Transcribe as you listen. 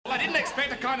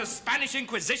expect a kind of Spanish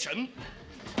Inquisition.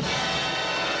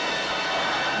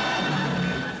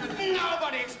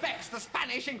 Nobody expects the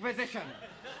Spanish Inquisition.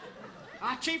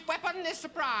 Our chief weapon is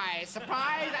surprise.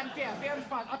 Surprise and fear. Fear and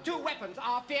surprise. Our two weapons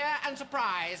are fear and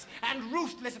surprise and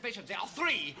ruthless efficiency. Our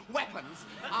three weapons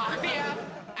are fear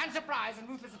and surprise and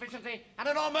ruthless efficiency and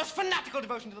an almost fanatical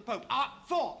devotion to the Pope.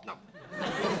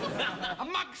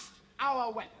 Amongst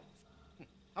our weapons,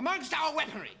 amongst our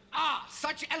weaponry are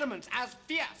such elements as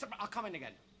fear. I'll come in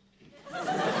again.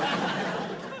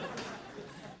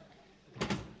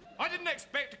 I didn't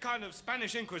expect a kind of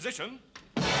Spanish Inquisition.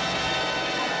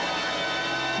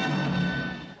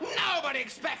 Nobody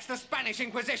expects the Spanish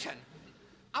Inquisition.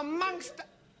 Amongst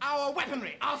our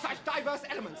weaponry are such diverse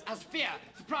elements as fear,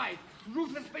 surprise,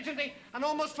 ruthless efficiency, and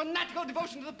almost fanatical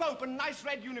devotion to the Pope and nice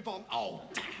red uniform. Oh,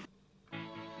 damn.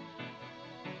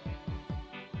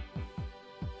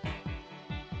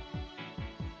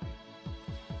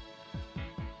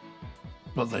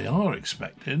 But they are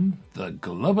expecting the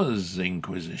Glover's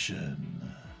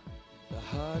Inquisition. The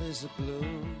heart is a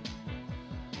balloon,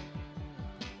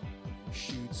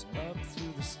 shoots up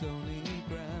through the stony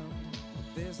ground.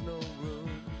 There's no room,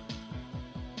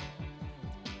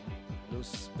 no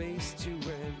space to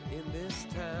rent in this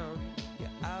town. You're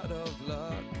out of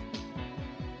luck,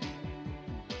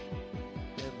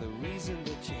 and the reason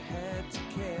that you had to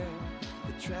care,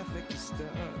 the traffic is stuck.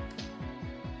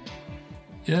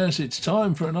 Yes, it's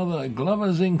time for another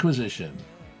Glover's Inquisition.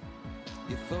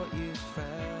 You thought you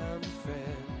found a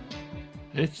friend.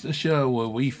 It's the show where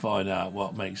we find out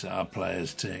what makes our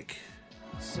players tick.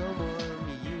 Someone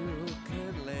you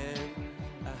can lend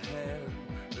a hand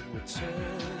in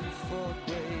return for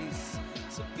grace.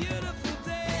 It's a beautiful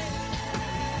day.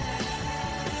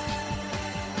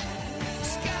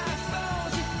 Sky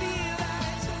falls, you feel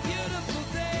like it's a beautiful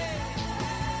day.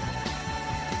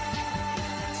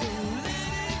 So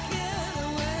let it get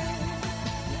away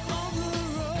on the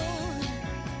road.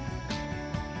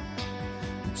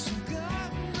 But you've got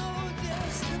no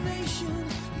destination.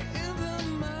 You're in the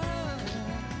mud.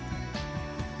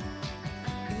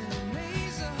 In the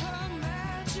maze of her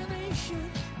imagination,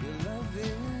 your love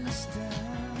is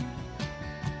down.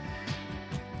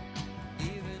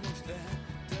 Even if that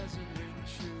doesn't ring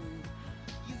true,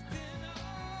 you've been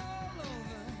all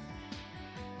over,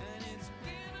 and it's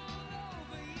been all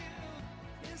over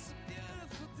you. It's a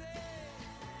beautiful day.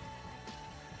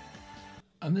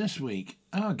 And this week,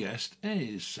 our guest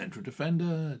is central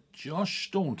defender Josh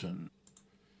Staunton.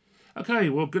 Okay,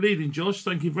 well, good evening, Josh.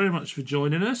 Thank you very much for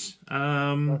joining us.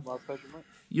 My pleasure, mate.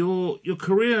 Your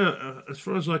career, as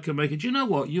far as I can make it, do you know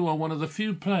what? You are one of the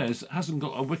few players that hasn't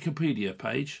got a Wikipedia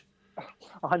page.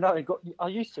 I know it got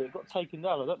taken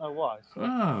down. I don't know why.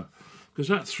 So. Because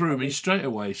that threw me straight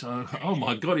away. So, oh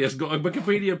my God, he hasn't got a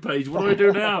Wikipedia page. What do I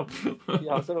do now?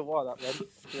 Yeah, I don't know why that went.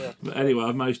 Yeah. But anyway,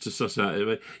 I've managed to suss out of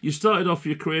it. You started off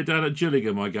your career down at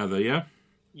Gillingham, I gather, yeah?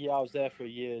 Yeah, I was there for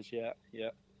years. Yeah.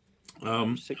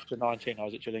 6 to 19, I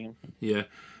was at Gillingham. Yeah.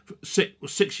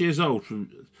 6 years old.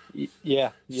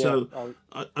 Yeah. So,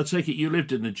 I take it you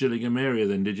lived in the Gillingham area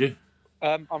then, did you?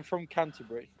 I'm from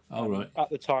Canterbury. Oh, right. At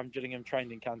the time, Gillingham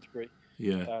trained in Canterbury.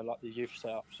 Yeah. Like the youth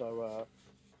setup. So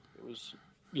it was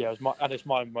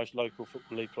my most local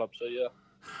football league club. So yeah.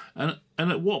 And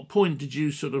at what point did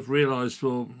you sort of realise,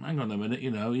 well, hang on a minute,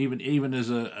 even as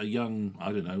a young,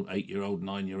 8-year-old,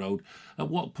 9-year-old, at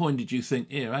what point did you think,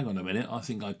 here, hang on a minute, I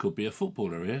think I could be a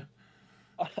footballer here?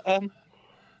 I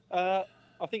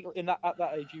think at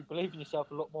that age you believe in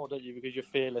yourself a lot more, don't you? Because you're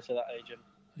fearless at that age,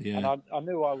 and I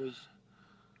knew I was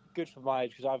good for my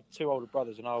age because I have 2 older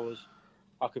brothers, and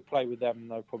I could play with them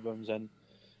no problems, and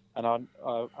I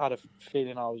had a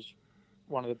feeling I was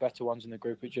one of the better ones in the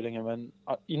group at Gillingham, and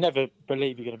you never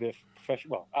believe you're going to be a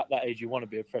professional. Well, at that age you want to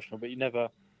be a professional, but you never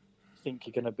think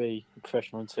you're going to be a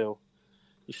professional until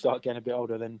you start getting a bit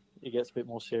older. Then it gets a bit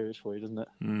more serious for you, doesn't it?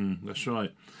 That's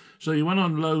right. So you went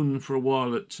on loan for a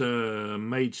while at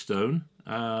Maidstone.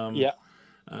 Yeah.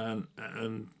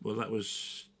 And well, that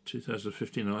was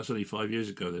 2015. No, that's only 5 years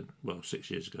ago then. Well,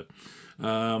 6 years ago.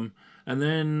 And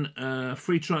then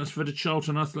free transfer to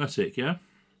Charlton Athletic, yeah?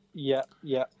 Yeah.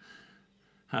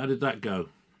 How did that go?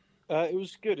 It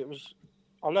was good.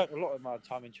 I learnt a lot in my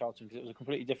time in Charlton because it was a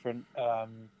completely different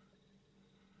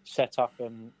setup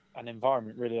and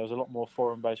environment, really. There was a lot more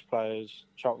foreign-based players.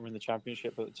 Charlton were in the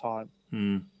Championship at the time.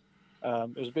 It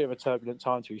was a bit of a turbulent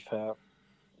time, to be fair.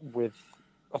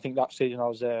 I think that season I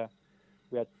was there,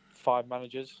 we had 5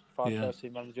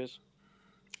 first-team managers.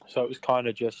 So it was kind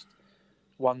of just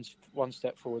one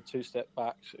step forward, 2 step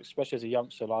back, especially as a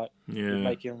youngster. You'd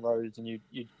make your inroads and you'd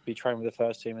be training with the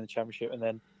first team in the Championship, and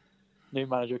then new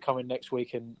manager would come in next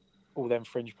week and all them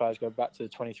fringe players go back to the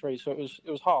 23. So it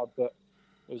was hard, but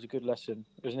it was a good lesson.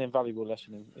 It was an invaluable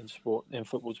lesson in sport, in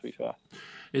football, to be fair.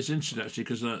 It's interesting, actually,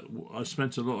 because I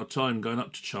spent a lot of time going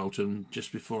up to Charlton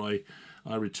just before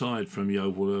I retired from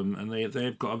Yeovil, and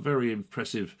they've got a very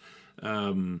impressive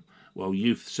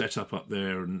youth set up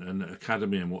there and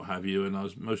academy and what have you, and I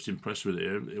was most impressed with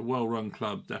it. A well-run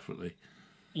club, definitely.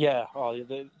 Yeah,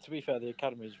 to be fair, the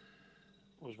academy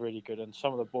was really good, and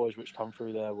some of the boys which come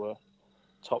through there were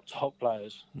top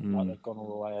players. Like they've gone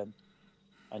all the way in.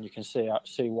 And you can see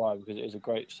why, because it is a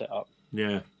great setup.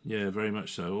 Yeah, very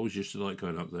much so. Always used to like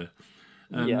going up there.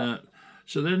 And,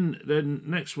 so then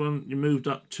next one, you moved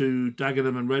up to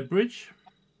Dagenham and Redbridge.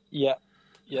 Yeah,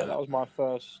 that was my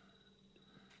first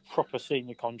proper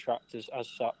senior contract as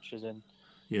such, as in.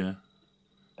 Yeah.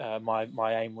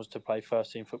 My aim was to play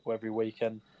first team football every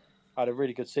weekend. I had a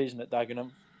really good season at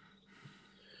Dagenham.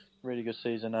 Really good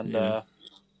season, and I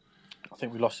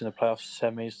think we lost in the playoff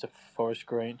semis to Forest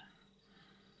Green.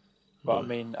 But I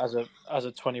mean, as a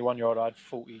 21-year-old, I had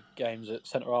 40 games at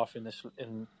centre half in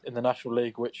the National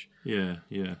League, which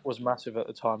was massive at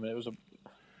the time. And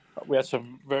we had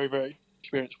some very, very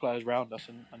experienced players around us,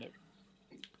 and it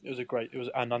was a great. It was,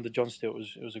 and under John Steele,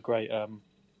 it was a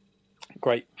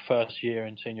great first year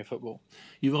in senior football.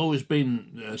 You've always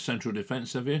been central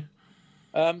defence, have you?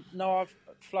 No, I've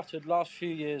fluttered. Last few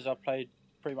years, I played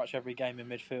pretty much every game in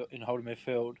midfield, in holding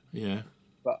midfield. Yeah.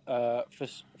 But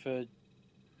for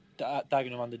at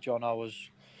Dagenham under John, I was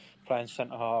playing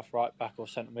centre half, right back, or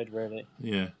centre mid, really.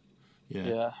 Yeah.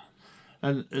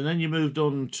 And then you moved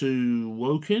on to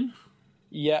Woking.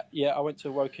 Yeah. I went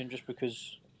to Woking just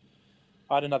because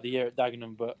I had another year at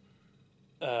Dagenham, but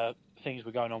things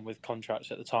were going on with contracts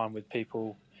at the time with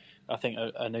people. I think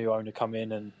a new owner come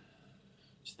in, and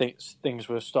things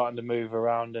were starting to move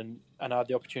around, and I had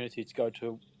the opportunity to go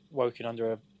to Woking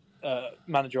under a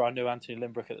manager I knew, Anthony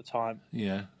Lindbrook, at the time.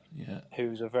 Yeah.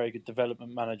 Who was a very good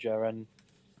development manager, and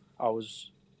I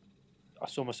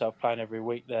saw myself playing every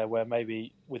week there, where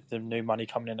maybe with the new money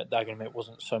coming in at Dagenham, it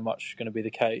wasn't so much going to be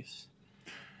the case.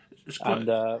 Go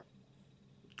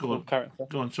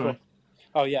on, sorry.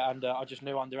 Oh yeah, and I just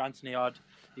knew under Anthony,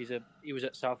 he was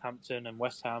at Southampton and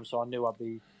West Ham, so I knew I'd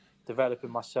be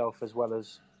developing myself as well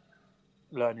as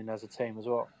learning as a team as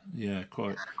well. Yeah,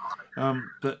 quite.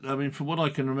 But I mean, from what I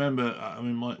can remember, I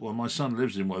mean, my son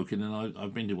lives in Woking, and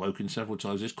I've been to Woking several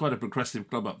times. It's quite a progressive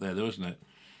club up there, though, isn't it?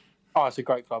 Oh, it's a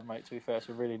great club, mate. To be fair, it's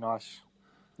a really nice.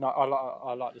 No,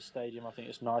 I like the stadium. I think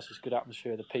it's nice. It's good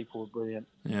atmosphere. The people are brilliant.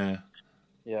 Yeah.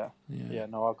 No,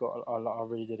 I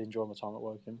really did enjoy my time at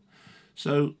Woking.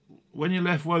 So, when you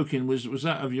left Woking, was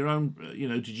that of your own?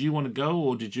 Did you want to go,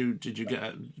 or did you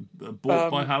get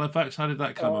bought by Halifax? How did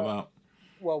that come about?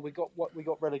 Well, we got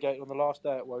relegated on the last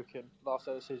day at Woking. Last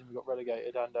day of the season, we got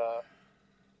relegated, and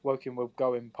Woking were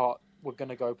going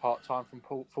to go part time from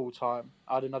full time.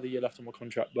 I had another year left on my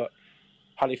contract, but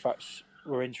Halifax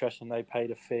were interested, and they paid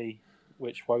a fee,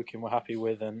 which Woking were happy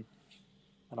with, and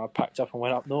I packed up and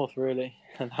went up north, really,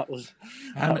 and that was.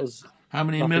 How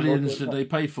many millions did they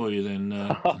pay for you then?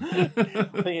 I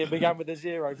think it began with a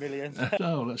 0 million.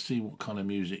 So let's see what kind of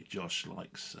music Josh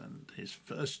likes, and his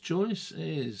first choice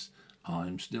is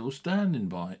 "I'm Still Standing"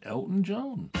 by Elton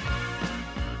John.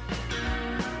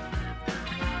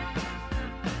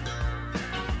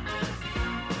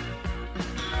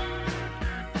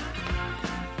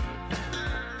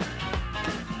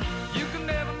 You can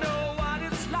never know what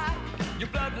it's like. Your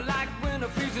blood like winter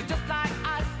freezes just like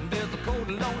ice. And there's a cold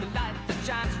and lonely light that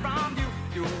shines from you.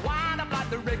 You wind up like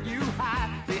the wreck you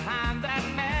hide behind that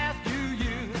mask you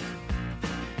use.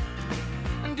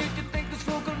 And did you think this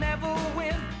fool could never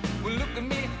win? Well, look at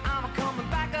me, I'm coming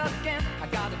back again. I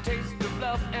got a taste of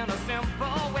love in a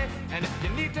simple way. And if you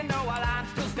need to know while I'm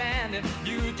still standing,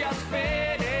 you just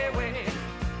fade away.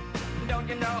 Don't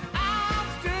you know I'm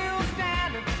still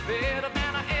standing better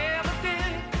than I ever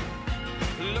did?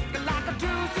 Looking like a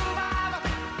true survivor,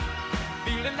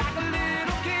 feeling like a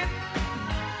little kid.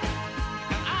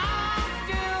 And I'm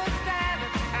still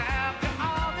standing after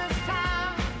all this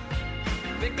time,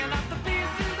 picking up the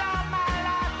pieces of my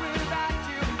life without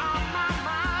you on my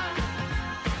mind.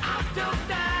 I'm still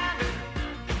standing.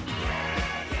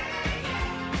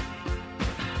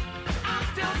 I'm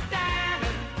still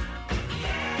standing.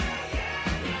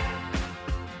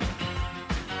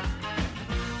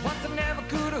 Once I never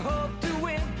could have hoped to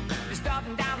win. You're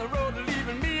starting down the road and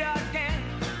leaving me again.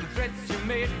 The threats you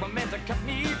made were meant to cut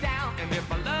me down. And if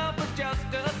my love was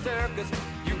just a circus,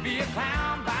 you'd be a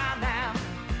clown by now.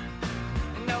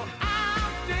 No,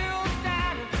 I'm still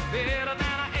standing better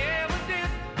than I ever did.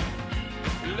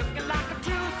 Looking like a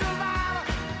true survivor,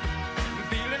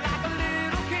 feeling like a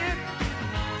little kid.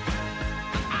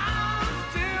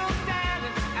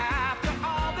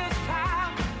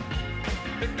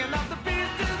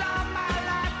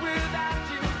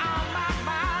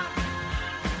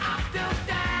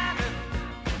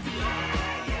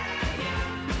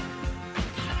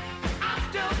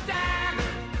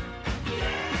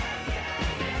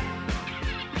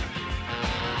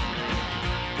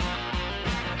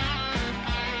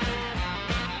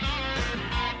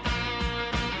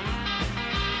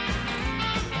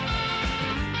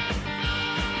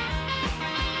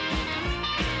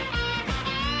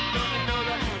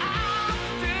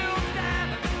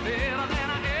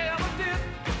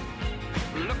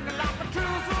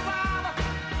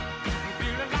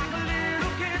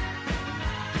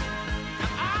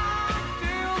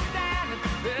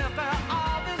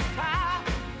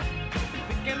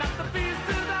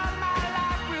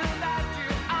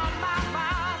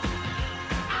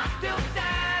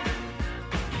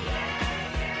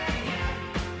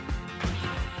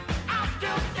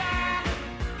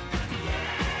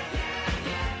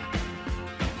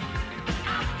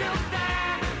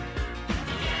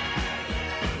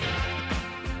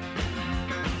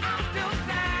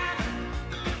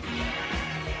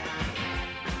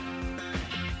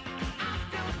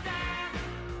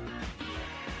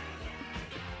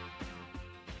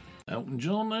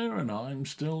 John there, and I'm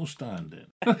still standing.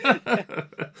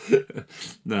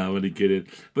 No, I'm only kidding.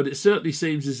 But it certainly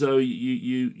seems as though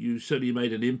you certainly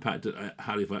made an impact at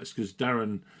Halifax, because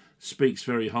Darren speaks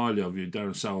very highly of you.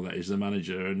 Darren Sowell, that is the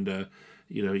manager, and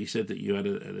he said that you had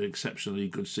an exceptionally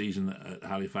good season at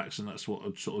Halifax, and that's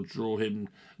what sort of drew him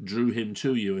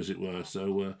to you, as it were.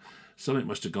 So something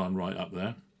must have gone right up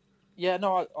there. Yeah,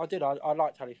 no, I did. I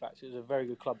liked Halifax. It was a very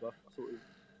good club. I thought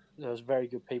there was very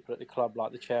good people at the club,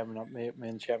 like the chairman. Me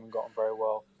and the chairman got on very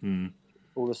well. Mm.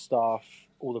 All the staff,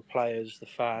 all the players, the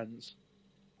fans,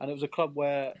 and it was a club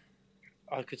where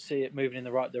I could see it moving in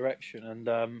the right direction.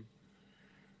 And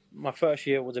my first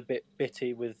year was a bit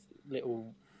bitty with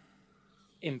little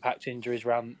impact injuries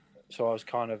around, so I was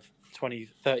kind of 20,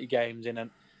 30 games in,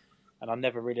 and I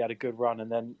never really had a good run.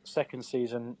 And then second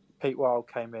season, Pete Wild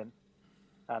came in,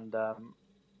 and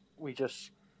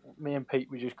me and Pete,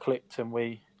 we just clicked, and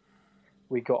we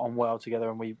got on well together,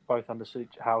 and we both understood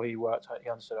how he worked, he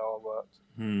understood how I worked.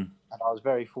 Mm. And I was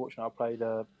very fortunate. I played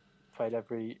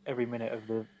every minute of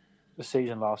the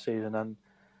season last season, and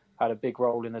had a big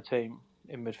role in the team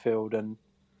in midfield,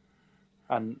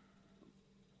 and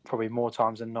probably more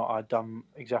times than not, I'd done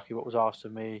exactly what was asked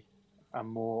of me and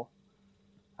more.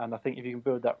 And I think if you can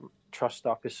build that trust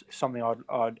up, it's something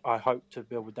I hope to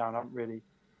build with Darren. I haven't really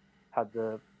had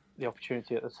the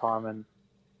opportunity at the time, and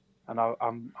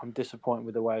I'm disappointed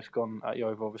with the way it's gone at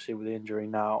Yeovil, obviously with the injury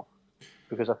now,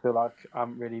 because I feel like I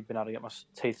haven't really been able to get my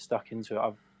teeth stuck into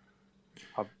it.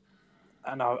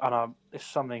 It's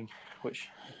something which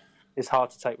is hard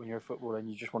to take when you're a footballer and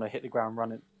you just want to hit the ground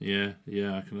running. Yeah,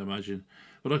 I can imagine.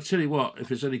 But I tell you what,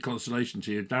 if it's any consolation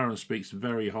to you, Darren speaks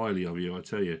very highly of you. I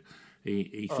tell you,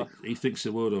 he thinks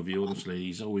the world of you. Honestly,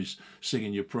 he's always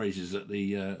singing your praises at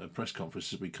the press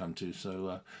conferences we come to.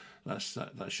 So that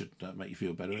should make you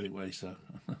feel better anyway. So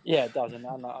yeah, it does, and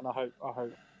I hope.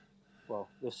 Well,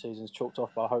 this season's chalked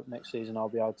off, but I hope next season I'll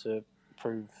be able to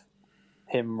prove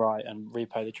him right and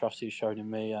repay the trust he's shown in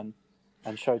me, and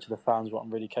show to the fans what I'm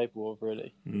really capable of.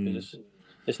 Really, because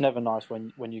it's never nice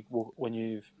when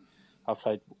I've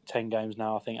played 10 games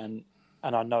now, I think, and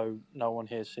I know no one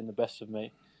here's seen the best of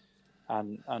me,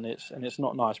 and it's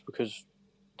not nice, because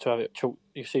to have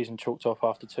your season chalked off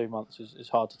after 2 months is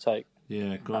hard to take.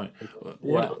 Yeah, quite.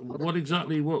 Yeah. What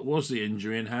exactly? What was the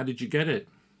injury, and how did you get it?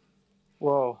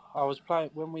 Well, I was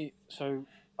playing so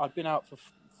I'd been out for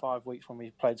 5 weeks when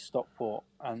we played Stockport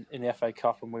and in the FA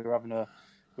Cup, and we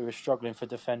were struggling for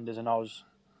defenders, and I was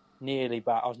nearly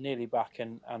back.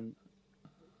 And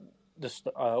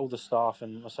all the staff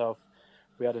and myself,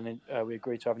 we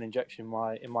agreed to have an injection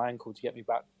in my ankle to get me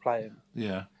back playing.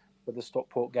 Yeah. For the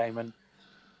Stockport game, and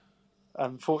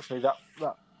unfortunately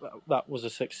that was a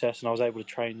success, and I was able to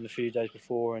train a few days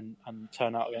before and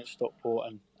turn out against Stockport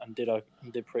and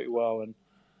did pretty well.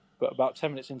 But about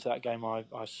 10 minutes into that game, I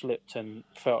slipped and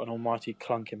felt an almighty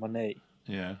clunk in my knee.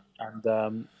 Yeah.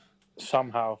 And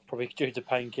somehow, probably due to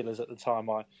painkillers at the time,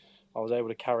 I was able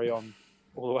to carry on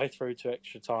all the way through to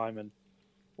extra time, and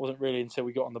it wasn't really until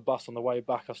we got on the bus on the way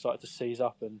back I started to seize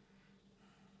up,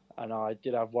 and I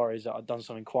did have worries that I'd done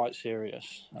something quite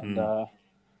serious. And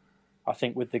I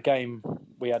think with the game,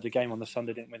 we had the game on the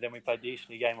Sunday, didn't we? Then we played the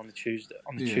Eastleigh game on the Tuesday.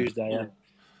 Yeah.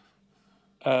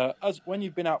 And as when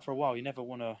you've been out for a while, you never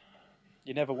want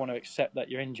to accept that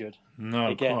you're injured. No,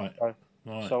 again. quite.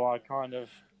 Right. So I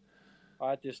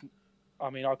had this. I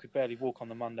mean, I could barely walk on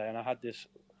the Monday, and I had this.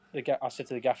 I said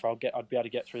to the gaffer, I'd be able to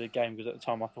get through the game, because at the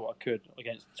time I thought I could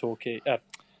against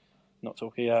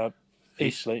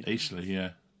Eastleigh. Eastleigh, yeah.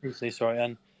 Eastleigh,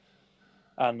 sorry,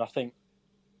 and I think.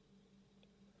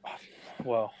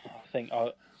 Well, I think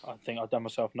I've done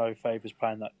myself no favours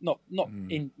playing that. Not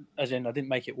in as in I didn't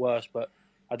make it worse, but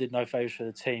I did no favours for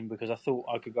the team, because I thought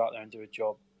I could go out there and do a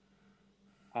job,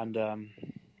 and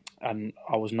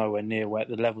I was nowhere near where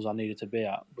the levels I needed to be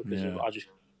at, because I just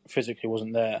physically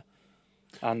wasn't there,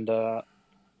 and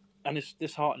it's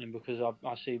disheartening, because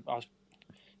I see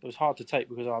it was hard to take,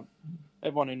 because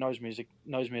everyone who knows me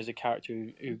as a character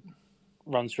who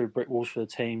runs through brick walls for the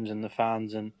teams and the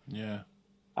fans, and yeah.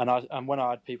 And when I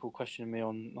had people questioning me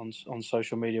on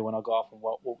social media when I got up and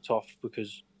walked off,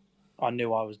 because I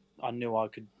knew I was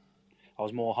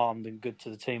more harm than good to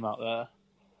the team out there.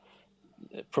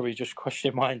 It probably just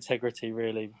questioned my integrity,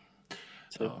 really,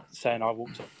 saying I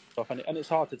walked off, and it's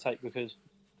hard to take, because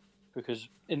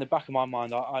in the back of my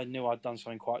mind I knew I'd done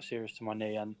something quite serious to my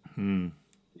knee, and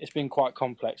it's been quite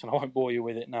complex, and I won't bore you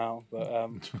with it now,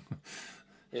 but.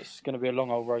 It's going to be a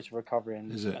long old road to recovery,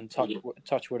 and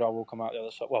touch wood, I will come out the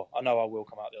other side. Well, I know I will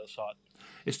come out the other side.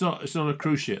 It's not a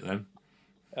cruciate then.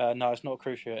 No, it's not a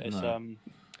cruciate. It's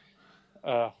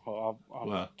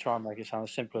I'll try and make it sound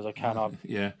as simple as I can. I've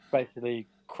yeah. basically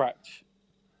cracked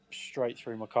straight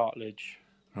through my cartilage,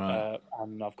 Right.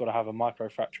 and I've got to have a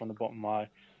microfracture on the bottom of my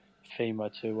femur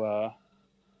to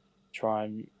try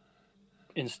and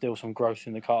instill some growth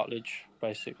in the cartilage,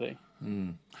 basically.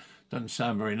 Doesn't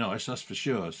sound very nice, that's for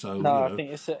sure. So no, I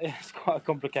think it's quite a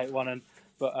complicated one,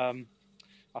 but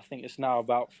I think it's now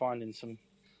about finding some.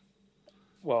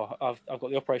 Well, I've got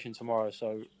the operation tomorrow,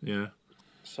 so yeah.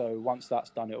 So once that's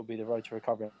done, it will be the road to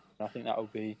recovery. And I think that will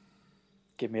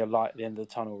give me a light at the end of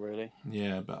the tunnel, really.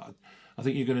 Yeah, but I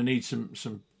think you're going to need some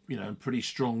pretty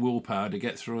strong willpower to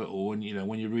get through it all. And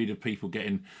when you read of people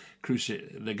getting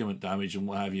cruciate ligament damage and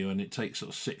what have you, and it takes sort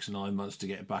of 6-9 months to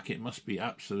get back, it must be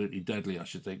absolutely deadly, I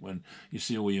should think, when you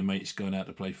see all your mates going out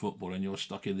to play football and you're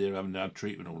stuck in there having to have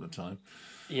treatment all the time.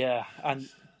 Yeah, and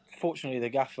fortunately the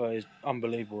gaffer is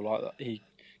unbelievable. Like, he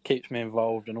keeps me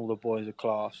involved, and all the boys are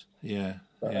class. Yeah.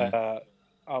 But, yeah.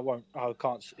 I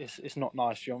can't. It's not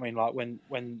nice. You know what I mean? Like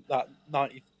when that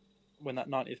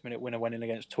 90th minute winner went in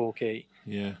against Torquay.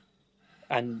 Yeah.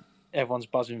 And everyone's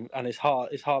buzzing, and it's hard.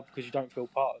 It's hard because you don't feel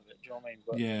part of it. Do you know what I mean?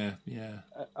 But,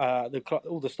 yeah.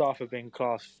 all the staff have been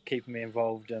class, keeping me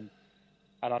involved, and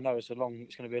I know it's going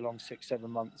to be a long 6-7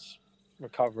 months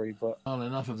recovery. But well,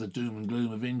 enough of the doom and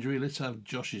gloom of injury. Let's have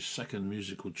Josh's second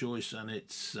musical choice, and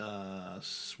it's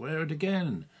 "Swear It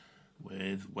Again"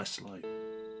 with Westlife.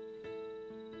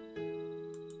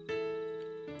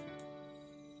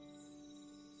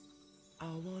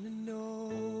 I wanna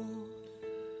know,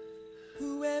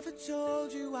 whoever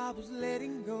told you I was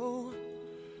letting go,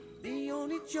 the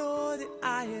only joy that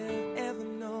I have ever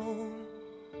known,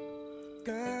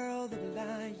 girl, that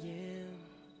I am.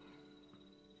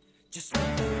 Just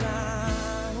look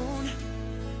around,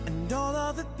 and all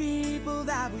of the people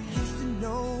that we used to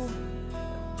know,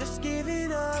 just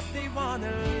giving up, they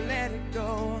wanna let it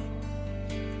go,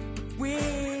 but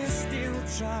we're still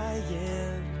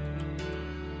trying.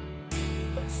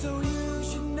 So you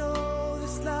should know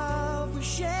this love we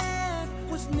shared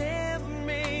was never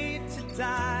made to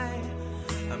die.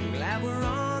 I'm glad we're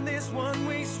on this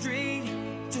one-way street,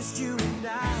 just you and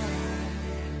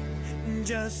I,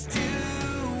 just you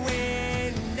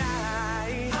and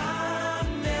I.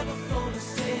 I'm never gonna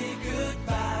say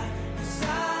goodbye, 'cause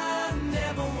I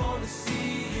never wanna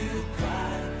see you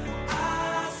cry.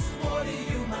 I swore to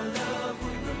you my love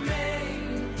would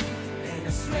remain, and I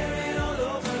swear it all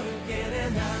over again.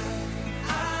 And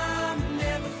I'm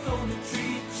never gonna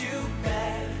treat you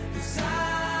bad, 'cause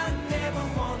I never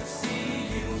wanna see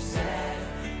you sad.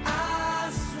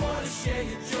 I swore to share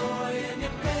your joy and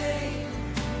your pain,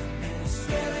 and I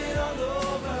swear it all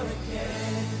over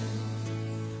again,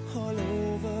 all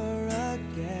over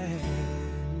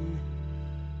again.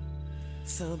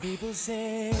 Some people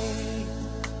say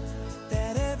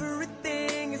that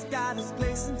everything has got its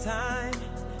place in time,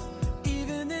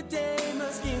 even the day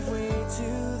must give way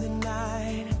to the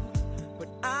night, but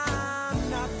I'm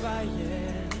not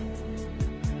buying,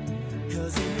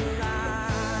 'cause in your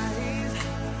eyes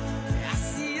I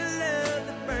see a love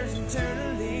that burns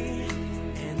eternally,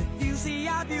 and if you see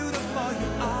how beautiful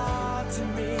you are to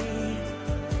me,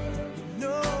 you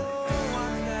know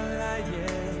I'm not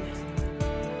lying.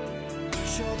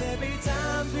 Sure, there'll be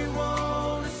times we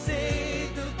wanna say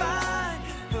goodbye,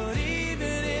 but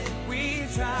even if we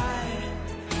try,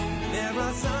 there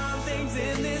are some things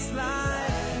in this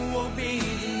life won't be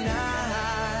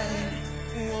denied,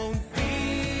 won't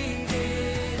be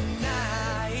denied.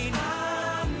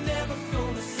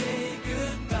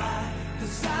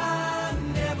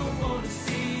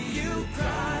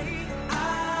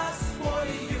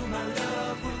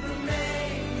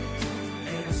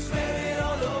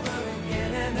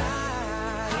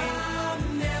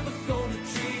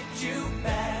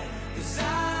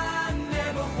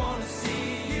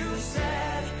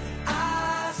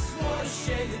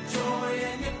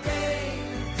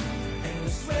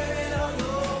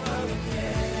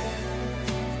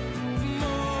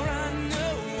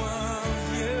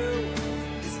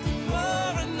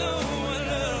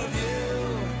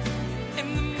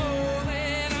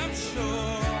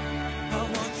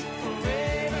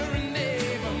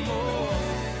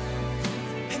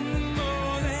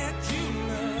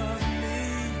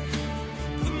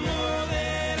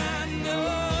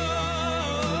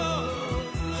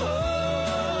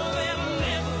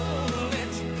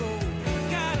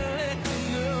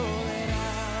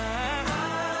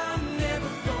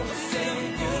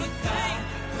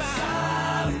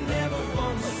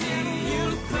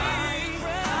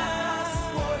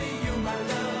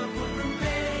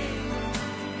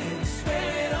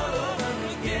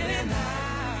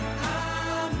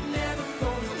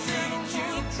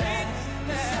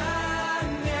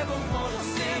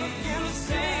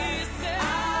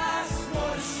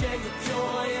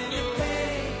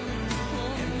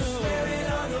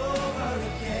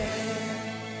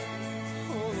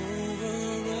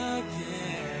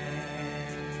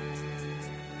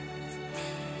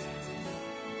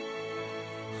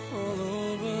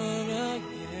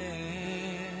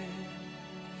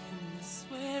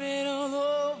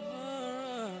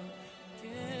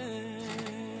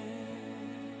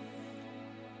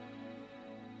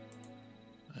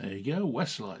 you go,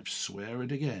 Westlife, swear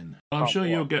it again. I'm sure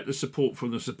you'll get the support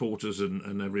from the supporters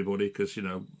and everybody, because, you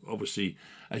know, obviously,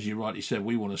 as you rightly said,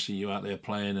 we want to see you out there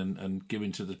playing and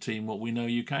giving to the team what we know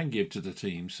you can give to the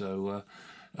team. So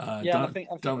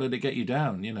don't let it get you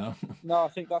down, you know. No, I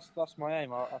think that's my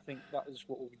aim. I think that is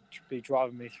what will be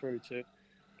driving me through, to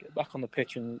get back on the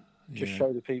pitch and just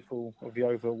show the people of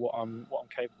Yeovil what I'm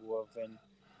capable of,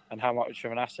 and how much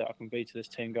of an asset I can be to this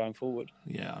team going forward.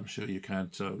 Yeah, I'm sure you can.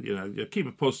 So, you know, keep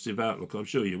a positive outlook. I'm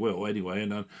sure you will anyway.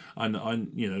 And I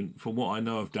you know, from what I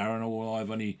know of Darren, well,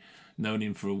 I've only known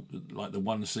him for like the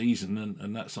one season,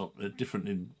 and that's different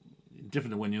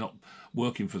than when you're not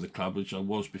working for the club, which I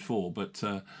was before. But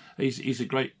he's a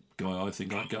great guy. I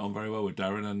think I get on very well with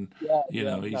Darren, and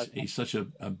he's such a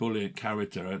brilliant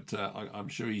character. I'm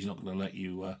sure he's not going to let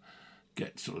you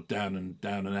get sort of down and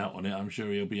out on it. I'm sure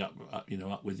he'll be up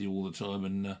with you all the time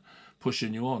and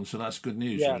pushing you on. So that's good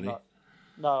news, really.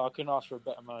 No, I couldn't ask for a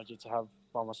better manager to have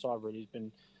by my side. Really,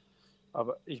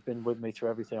 he's been with me through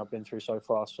everything I've been through so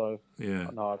far. So yeah,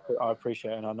 no, I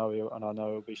appreciate it, and I know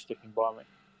he'll be sticking by me.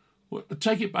 Well,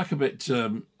 take it back a bit,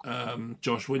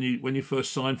 Josh. When you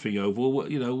first signed for Yeovil,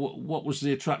 what was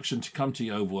the attraction to come to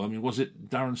Yeovil? I mean, was it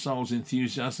Darren Sarll's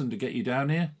enthusiasm to get you down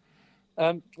here?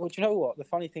 Well, do you know what? The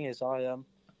funny thing is,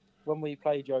 when we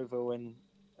played Yeovil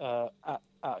at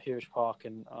Huish Park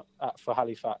and for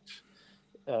Halifax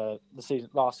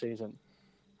last season,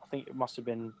 I think it must have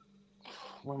been,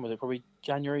 when was it? Probably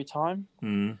January time,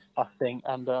 I think.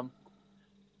 And I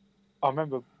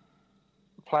remember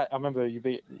Halifax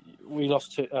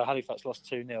lost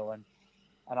 2-0, and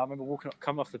I remember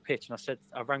coming off the pitch, and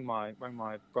I rang my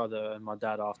brother and my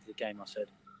dad after the game. I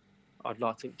said, I'd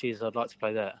like to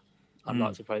play there. I'd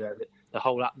like to play there. The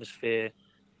whole atmosphere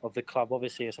of the club,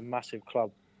 obviously, it's a massive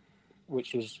club,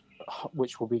 which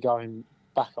will be going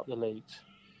back up the leagues.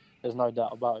 There's no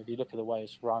doubt about it. If you look at the way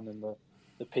it's run and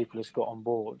the people it's got on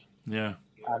board,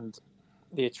 and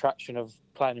the attraction of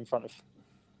playing in front of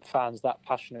fans that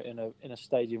passionate in a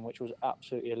stadium which was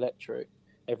absolutely electric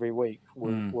every week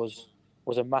was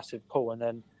a massive pull. And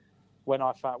then when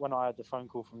I had the phone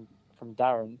call from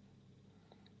Darren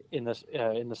in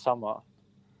the summer,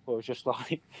 well, it was just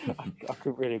like I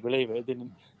couldn't really believe it. It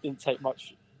didn't take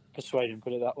much persuading,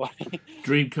 put it that way.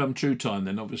 Dream come true time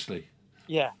then, obviously.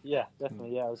 Yeah,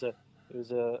 definitely. Yeah, it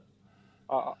was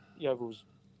Yeovil's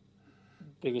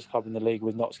biggest club in the league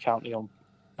with Notts County on,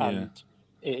 and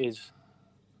it is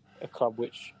a club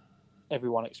which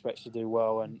everyone expects to do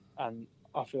well, and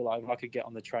I feel like if I could get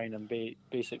on the train and be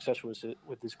successful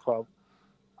with this club,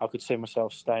 I could see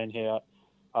myself staying here.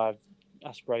 I have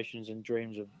aspirations and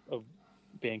dreams of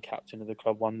being captain of the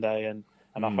club one day, and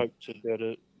I hope to build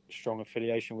a strong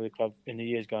affiliation with the club in the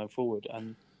years going forward.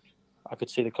 And I could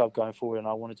see the club going forward, and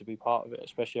I wanted to be part of it,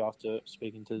 especially after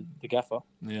speaking to the gaffer.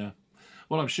 Yeah.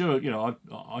 Well, I'm sure,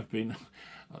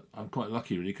 I'm quite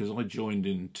lucky really, because I joined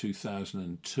in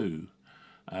 2002.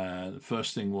 The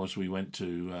first thing was we went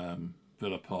to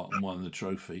Villa Park and won the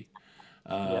trophy.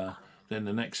 Then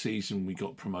the next season we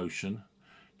got promotion.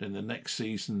 Then the next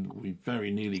season we very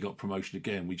nearly got promotion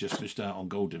again. We just missed out on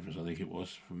goal difference, I think it was,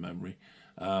 from memory.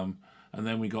 And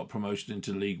then we got promoted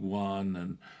into League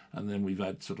One, and then we've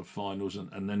had sort of finals,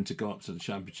 and then to go up to the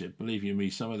Championship. Believe you me,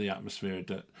 some of the atmosphere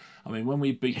when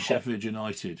we beat Sheffield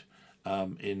United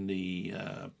in the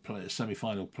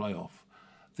semi-final playoff,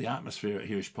 the atmosphere at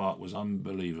Huish Park was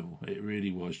unbelievable. It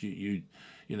really was. You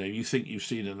think you've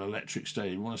seen an electric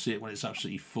stadium. You want to see it when it's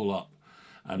absolutely full up.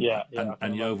 And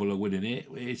Yeovil are winning it.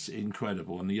 It's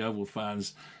incredible. And the Yeovil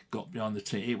fans got behind the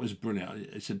team. It was brilliant.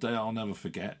 It's a day I'll never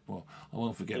forget. Well, I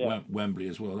won't forget Wembley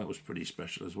as well. That was pretty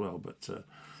special as well. But there's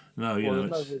no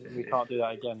reason we can't do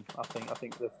that again. I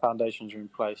think the foundations are in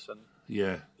place, and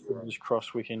fingers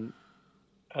crossed we can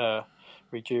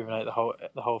rejuvenate the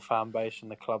whole fan base and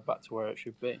the club back to where it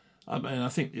should be. I mean, I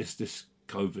think this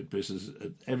COVID business,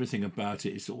 everything about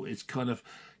it, it's kind of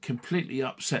completely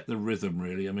upset the rhythm,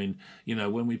 really. I mean,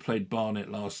 when we played Barnet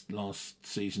last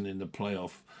season in the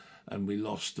playoff, and we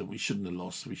lost, and we shouldn't have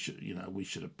lost. We should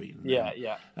have beaten them.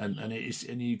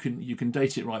 And you can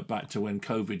date it right back to when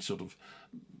COVID sort of,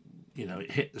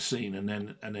 it hit the scene, and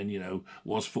then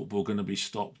was football going to be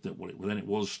stopped? Then it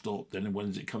was stopped. Then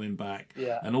when's it coming back?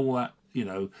 And all that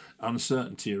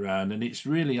uncertainty around, and it's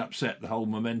really upset the whole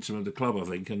momentum of the club, I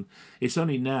think. And it's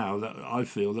only now that I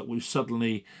feel that we've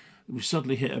suddenly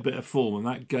hit a bit of form. And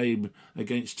that game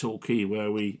against Torquay,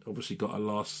 where we obviously got a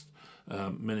last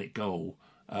minute goal,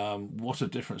 what a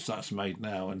difference that's made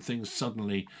now. And things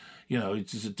suddenly,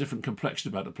 it's a different complexion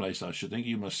about the place. I should think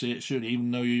you must see it, surely,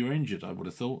 even though you're injured, I would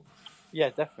have thought. Yeah,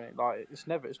 definitely. Like it's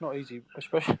not easy,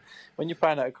 especially when you're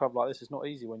playing at a club like this. It's not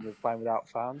easy when you're playing without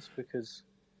fans because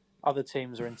other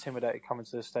teams are intimidated coming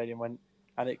to the stadium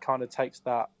and it kind of takes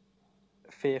that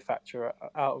fear factor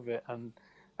out of it. And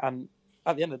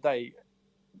at the end of the day,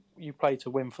 you play to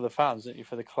win for the fans, don't you?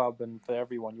 For the club and for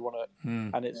everyone. You want to,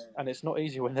 and it's not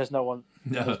easy when there's no one.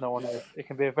 No. There's no one there. It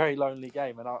can be a very lonely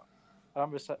game. And I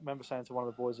remember saying to one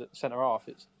of the boys at centre half,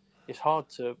 it's hard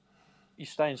to. You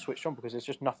stay and switched on because there's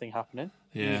just nothing happening.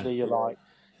 Yeah. Usually you're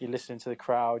listening to the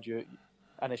crowd, and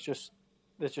there's just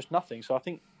nothing. So I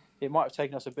think it might have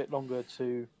taken us a bit longer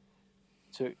to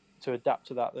adapt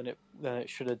to that than it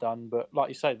should have done. But like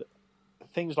you say, that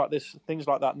things like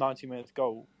that 90-minute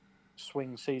goal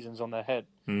swing seasons on their head.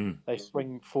 They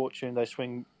swing fortune, they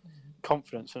swing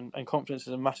confidence, and confidence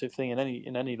is a massive thing in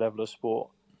any level of sport.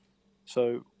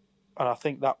 So, and I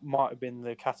think that might have been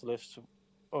the catalyst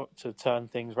to turn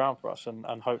things around for us, and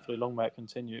hopefully long may it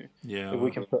continue. Yeah, if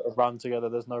we can put a run together,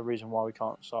 there's no reason why we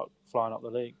can't start flying up the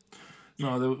league.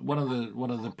 No, one of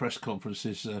the press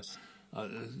conferences,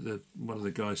 one of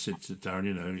the guys said to Darren,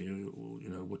 you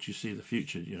know, what you see in the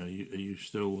future, are you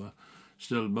still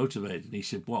motivated? And he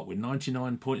said, what, with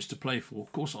 99 points to play for?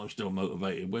 Of course I'm still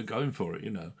motivated. We're going for it,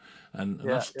 and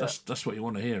that's what you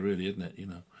want to hear, really, isn't it?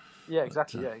 Yeah,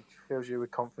 exactly. It fills you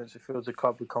with confidence. It fills the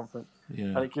club with confidence. Yeah.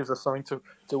 And it gives us something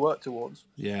to work towards.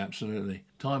 Yeah, absolutely.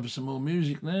 Time for some more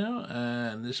music now,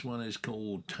 and this one is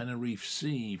called Tenerife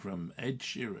Sea from Ed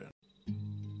Sheeran.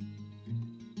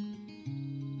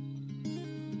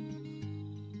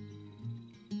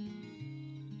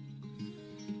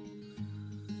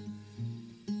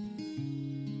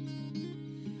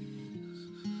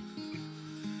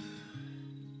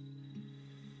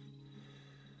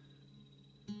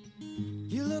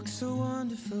 You look so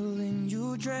wonderful in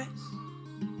your dress.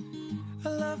 I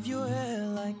love your hair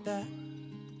like that.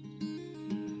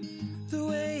 The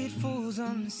way it falls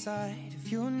on the side of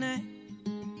your neck,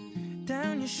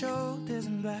 down your shoulders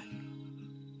and back.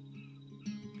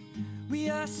 We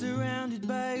are surrounded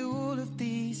by all of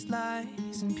these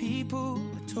lies, and people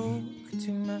talk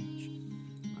too much.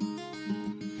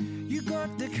 You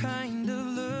got the kind of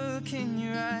look in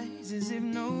your eyes as if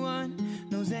no one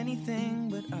knows anything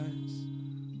but us.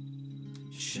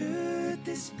 Should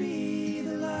this be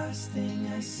the last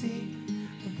thing I see?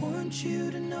 I want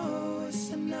you to know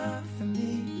it's enough for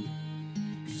me.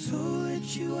 'Cause all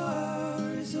that you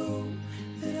are is all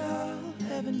that I'll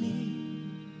ever need.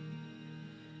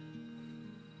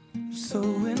 I'm so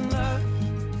in love,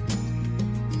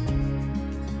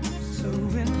 so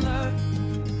in love,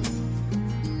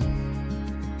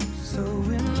 so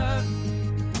in love,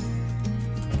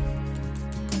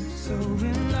 so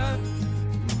in love.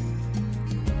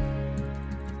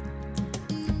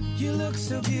 You look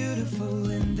so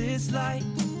beautiful in this light,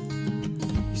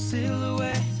 your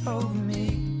silhouette over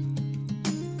me.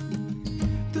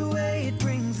 The way it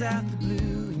brings out the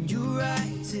blue in your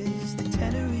eyes is the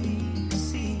Tenerife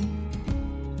Sea.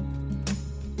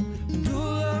 And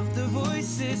all of the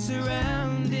voices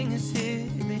surrounding us here,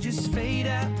 they just fade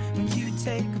out when you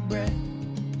take a breath.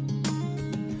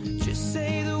 Just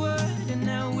say the word and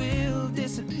now we'll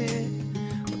disappear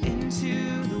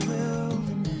into the wilderness.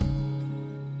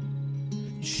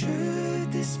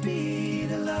 Should this be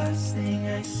the last thing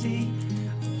I see?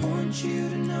 I want you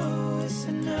to know it's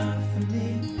enough for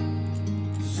me.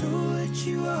 'Cause all that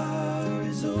you are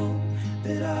is all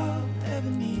that I'll ever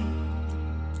need.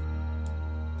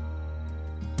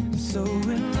 I'm so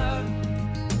in love,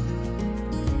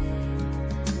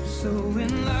 so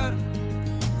in love,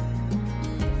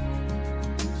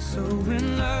 so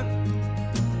in love,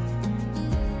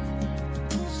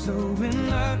 so in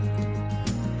love.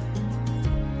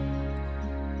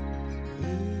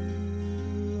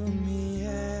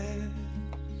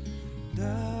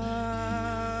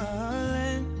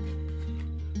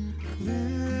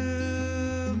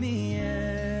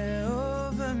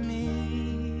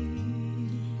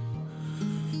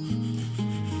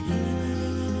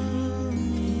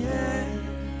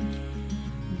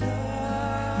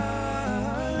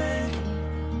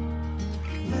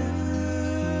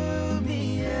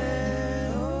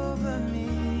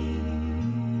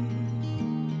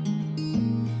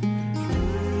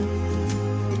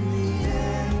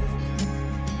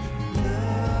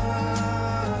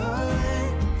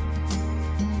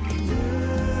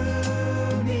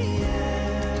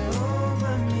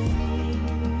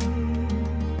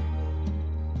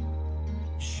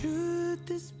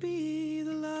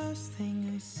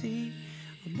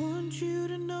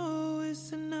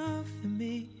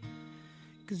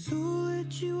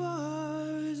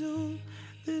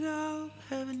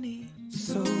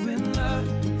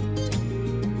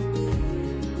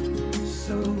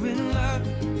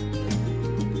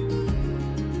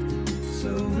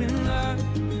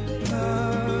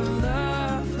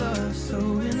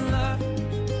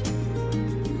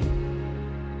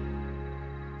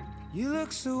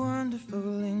 look so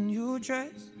wonderful in your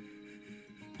dress.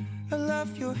 I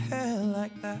love your hair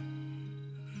like that.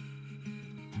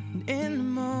 And in the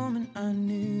moment I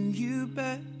knew you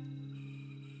best.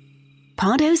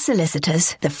 Pardo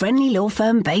Solicitors, the friendly law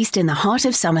firm based in the heart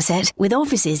of Somerset, with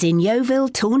offices in Yeovil,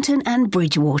 Taunton and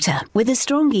Bridgewater, with a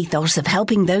strong ethos of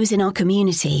helping those in our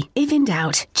community. If in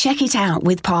doubt, check it out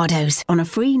with Pardo's on a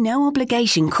free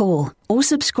no-obligation call, or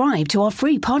subscribe to our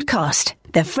free podcast,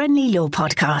 The Friendly Law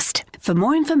Podcast. For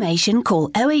more information, call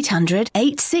 0800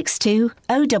 862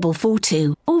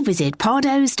 0442 or visit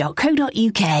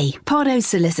pardos.co.uk. Pardo's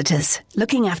Solicitors,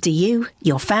 looking after you,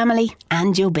 your family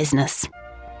and your business.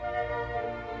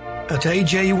 At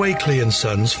AJ Wakely &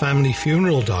 Sons Family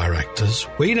Funeral Directors,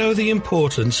 we know the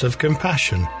importance of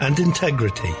compassion and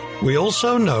integrity. We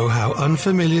also know how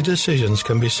unfamiliar decisions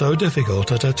can be so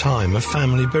difficult at a time of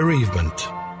family bereavement.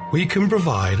 We can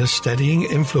provide a steadying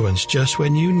influence just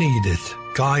when you need it,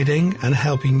 guiding and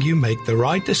helping you make the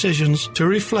right decisions to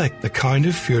reflect the kind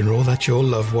of funeral that your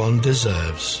loved one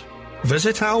deserves.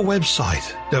 Visit our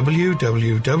website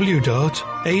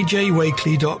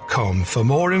www.ajwakely.com for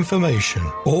more information,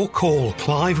 or call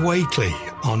Clive Wakely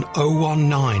on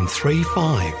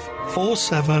 01935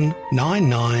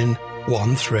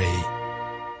 479913.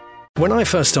 When I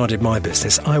first started my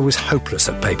business, I was hopeless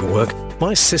at paperwork.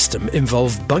 My system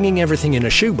involved bunging everything in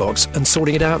a shoebox and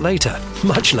sorting it out later,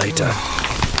 much later.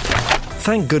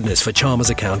 Thank goodness for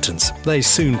Chalmers Accountants. They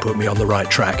soon put me on the right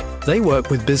track. They work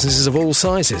with businesses of all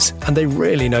sizes, and they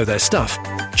really know their stuff.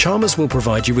 Chalmers will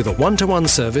provide you with a one-to-one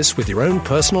service with your own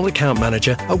personal account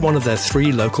manager at one of their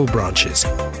 3 local branches.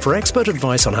 For expert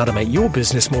advice on how to make your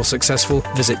business more successful,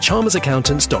 visit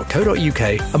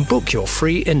chalmersaccountants.co.uk and book your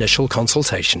free initial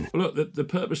consultation. Well, look, the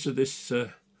purpose of this,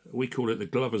 we call it the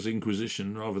Glover's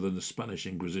Inquisition rather than the Spanish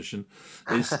Inquisition,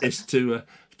 is to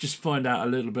just find out a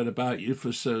little bit about you,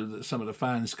 so that some of the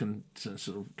fans can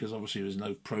sort of, because obviously there's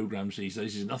no programs these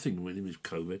days. There's nothing with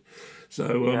COVID,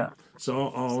 so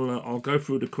I'll go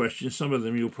through the questions. Some of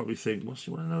them you'll probably think, "What's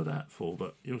you want to know that for?"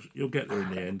 But you'll get there in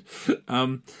the end.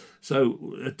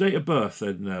 So, date of birth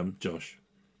then, Josh.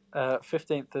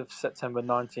 15th of September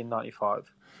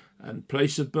 1995. And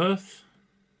place of birth?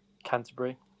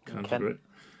 Canterbury. Canterbury.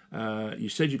 You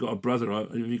said you got a brother.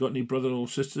 Have you got any brother or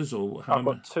sisters? Or I've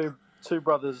got two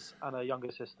brothers and a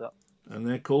younger sister. And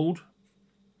they're called?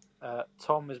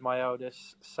 Tom is my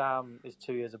eldest. Sam is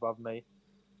 2 years above me,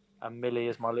 and Millie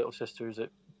is my little sister, who's at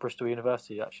Bristol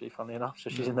University. Actually, funnily enough, so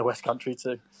she's in the West Country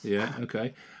too. Yeah.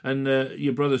 Okay. And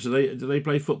your brothers, do they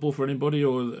play football for anybody,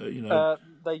 or you know?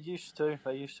 They used to.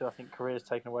 I think careers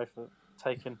taken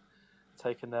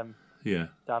them. Yeah.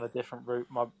 Down a different route.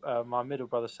 My middle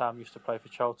brother Sam used to play for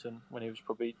Charlton when he was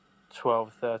probably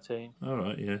 12, 13. All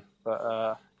right, yeah.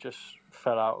 But just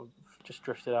fell out, just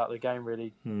drifted out of the game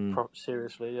really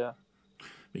seriously, yeah.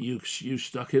 But you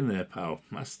stuck in there, pal.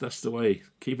 That's the way.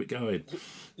 Keep it going.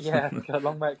 Yeah,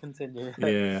 long may it continue.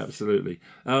 Yeah, absolutely.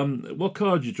 What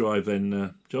car do you drive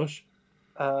then, Josh?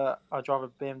 I drive a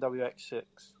BMW X6.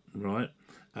 Right.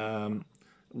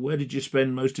 Where did you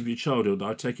spend most of your childhood?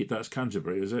 I take it that's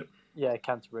Canterbury, is it? Yeah,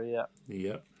 Canterbury, yeah.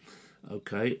 Yep.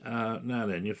 Okay. Now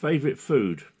then, your favourite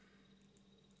food?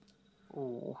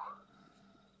 Ooh.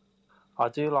 I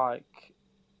do like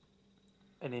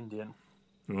an Indian.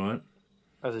 Right.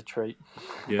 As a treat.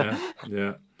 Yeah,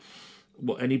 yeah.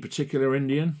 What, any particular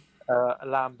Indian?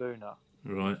 Lamb Bhuna.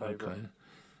 Right, okay.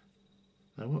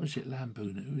 Now, what is it, Lamb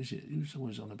Bhuna? Who is it? Who's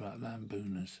always on about Lamb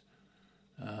Bhunas?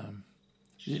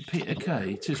 Is it Peter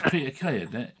Kay? It is Peter Kay,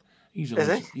 isn't it? He's always,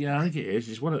 is he? Yeah, I think it is.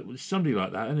 It's somebody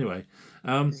like that, anyway.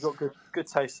 He's got good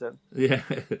taste then. Yeah,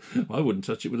 I wouldn't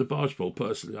touch it with a barge pole,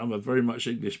 personally. I'm a very much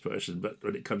English person, but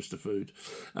when it comes to food.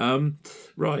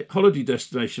 Right, holiday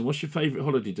destination. What's your favourite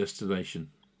holiday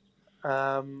destination?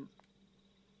 I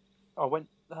went,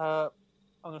 I'm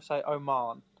going to say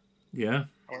Oman. Yeah?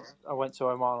 I went to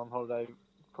Oman on holiday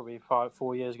probably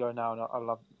 4 year ago now, and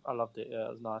I loved it. Yeah,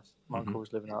 it was nice. My uncle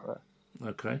was living out there.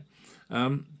 Okay.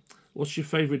 What's your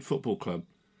favourite football club?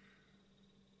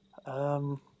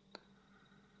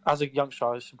 As a youngster,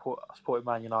 I supported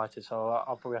Man United, so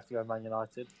I'll probably have to go Man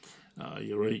United.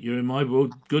 You're in my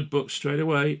world. Good book straight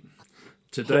away.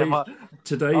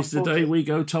 Today's the day we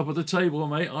go top of the table,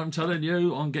 mate. I'm telling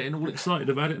you, I'm getting all excited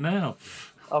about it now.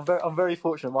 I'm very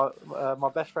fortunate. My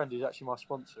best friend, who's actually my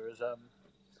sponsor, is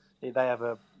they have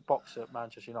a box at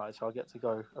Manchester United, so I get to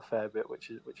go a fair bit,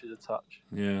 which is a touch.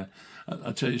 Yeah,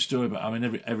 I'll tell you a story about. I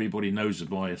mean, everybody knows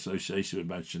of my association with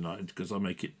Manchester United because I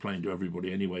make it plain to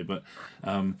everybody anyway. But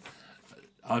I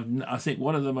think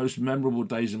one of the most memorable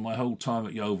days of my whole time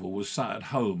at Yeovil was sat at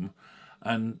home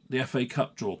and the FA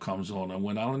Cup draw comes on, and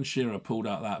when Alan Shearer pulled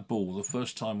out that ball the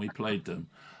first time we played them,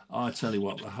 I tell you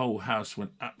what, the whole house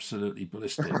went absolutely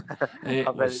ballistic.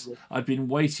 I'd been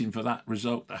waiting for that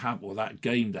result to happen, or that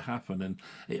game to happen, and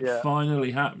it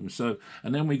finally happened. So,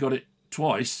 and then we got it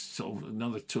twice, sort of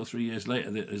another 2 or 3 years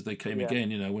later, as they came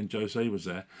again, when Jose was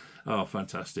there. Oh,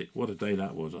 fantastic. What a day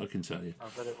that was, I can tell you. I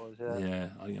bet it was, yeah.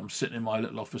 I'm sitting in my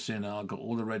little office here now. I've got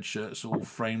all the red shirts all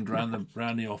framed around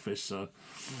the office. So,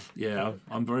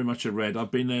 I'm very much a Red.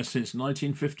 I've been there since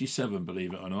 1957,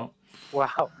 believe it or not.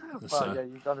 Wow. So,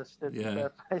 you've done a stint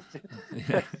there.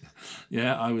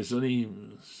 I was only,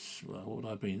 what would I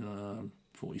have been,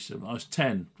 47. I was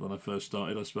 10 when I first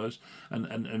started, I suppose.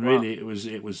 And really, it was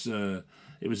the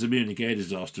Munich air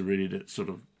disaster really that sort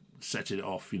of set it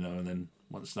off, and then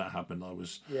once that happened, I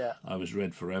was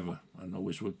Red forever and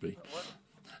always would be.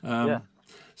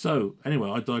 So anyway,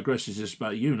 I digress. It's just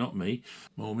about you, not me.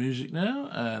 More music now,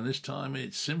 and this time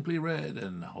it's Simply Red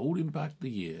and Holding Back the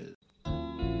Years.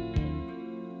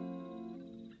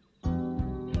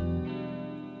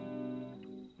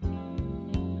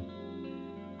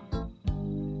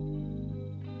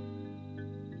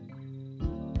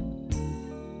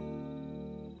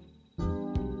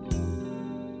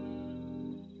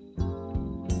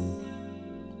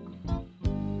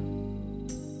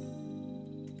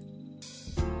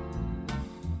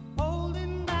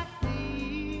 Holding back the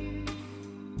years,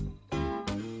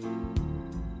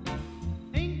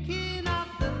 thinking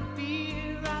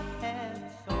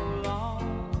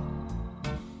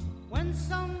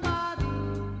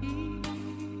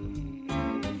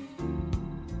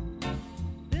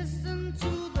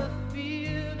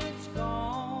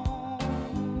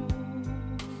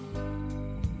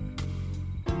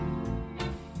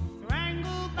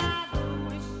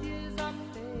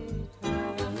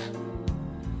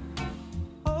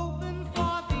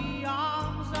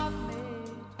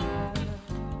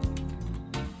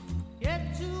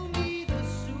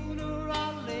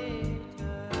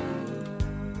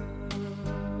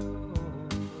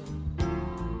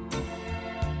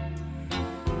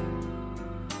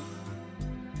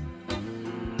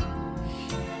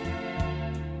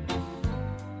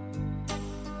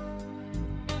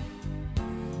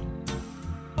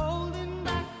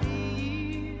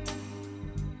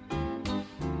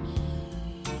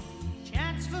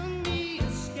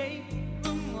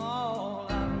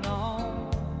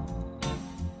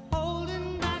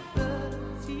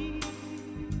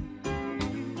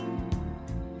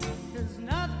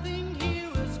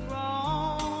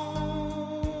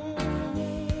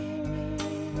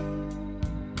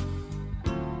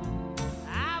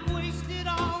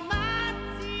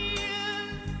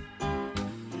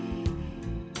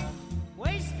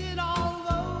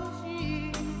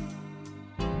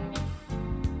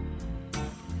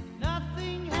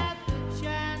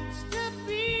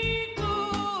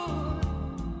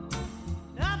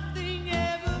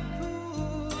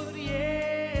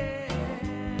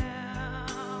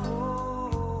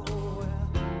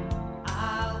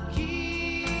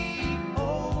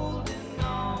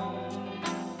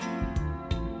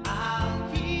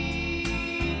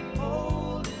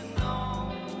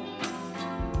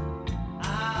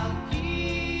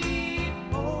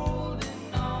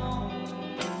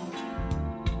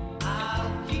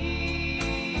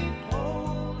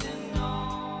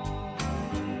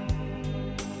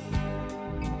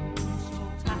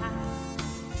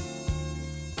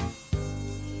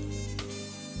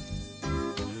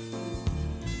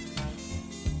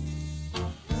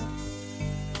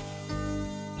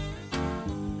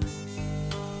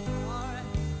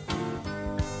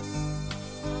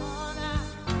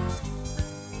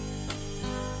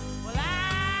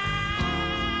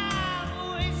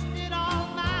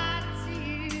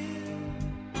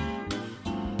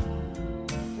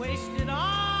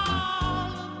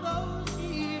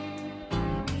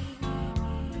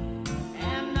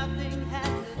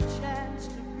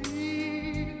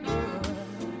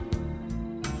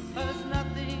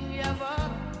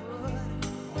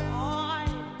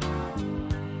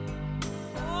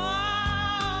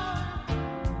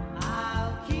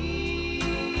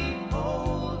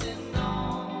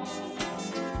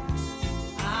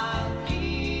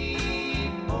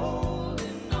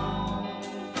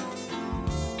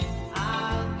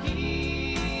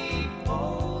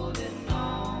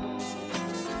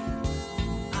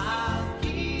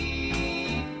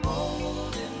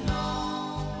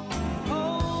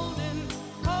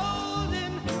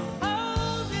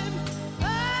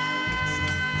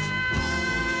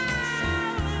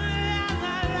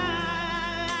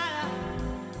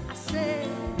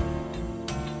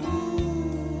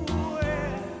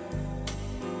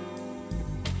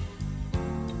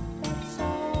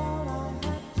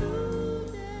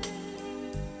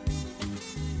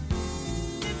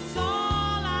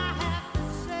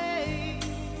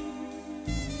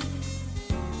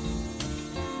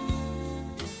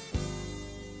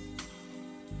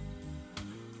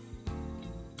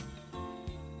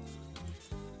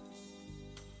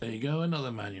There you go,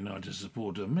 another Man United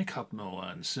supporter, Mick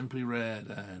Hucknall, and Simply Red,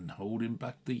 and Holding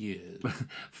Back the Years.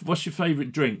 What's your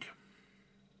favourite drink?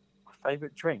 My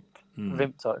favourite drink?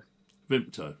 Vimto.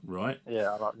 Vimto, right? Yeah,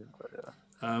 I like Vimto,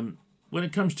 yeah. When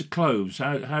it comes to clothes,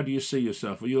 how do you see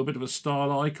yourself? Are you a bit of a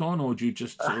style icon, or do you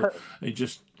just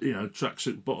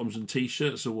tracksuit bottoms and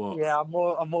t-shirts, or what? Yeah, I'm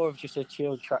more of just a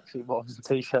chilled tracksuit bottoms and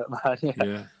t-shirt man.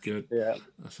 Yeah, good. Yeah,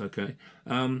 that's okay.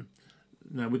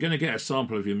 Now we're going to get a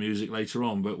sample of your music later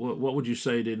on, but what would you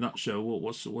say in a nutshell?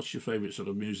 What's your favourite sort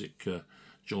of music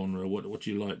genre? What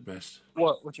do you like best?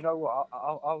 Well, do you know what?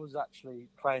 I was actually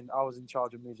playing. I was in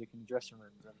charge of music in the dressing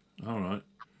rooms. All right.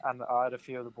 And I had a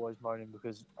few of the boys moaning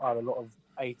because I had a lot of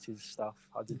 80s stuff.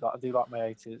 I do like my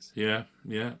 80s. Yeah,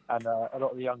 yeah. And a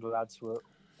lot of the younger lads were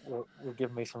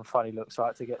giving me some funny looks. So I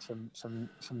had to get some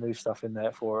new stuff in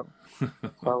there for them.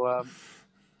 So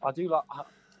I do like.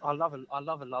 I love a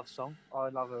love song. I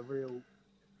love a real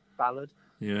ballad.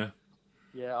 Yeah.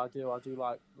 Yeah, I do. I do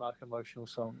like emotional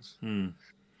songs.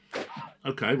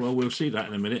 Okay, well, we'll see that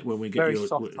in a minute when we get very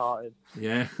soft-hearted.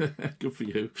 Yeah, good for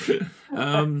you.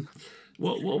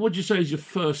 What would you say is your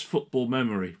first football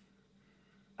memory?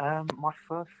 My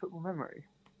first football memory.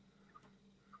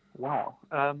 Wow.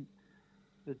 The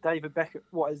David Beckham.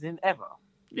 What is in ever?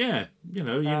 Yeah, you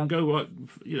can go right.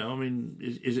 I mean,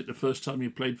 is it the first time you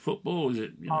played football? Or is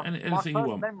it anything you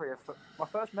want? My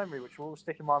first memory, which will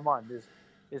stick in my mind,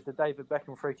 is the David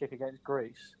Beckham free kick against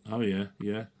Greece. Oh yeah,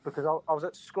 yeah. Because I was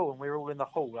at school and we were all in the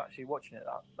hall actually watching it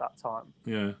that time.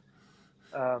 Yeah.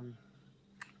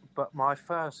 But my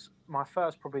first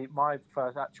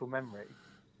actual memory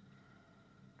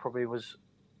probably was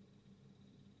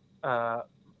at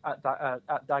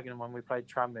Dagenham when we played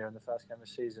Tranmere in the first game of the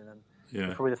season, and it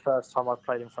was probably the first time I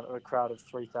played in front of a crowd of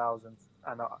 3,000,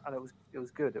 and it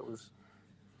was good. That was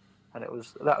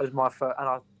my first, and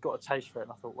I got a taste for it,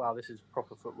 and I thought, wow, this is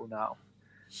proper football now.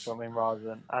 So I mean, rather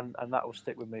than and that will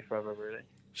stick with me forever, really.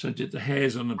 So did the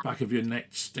hairs on the back of your neck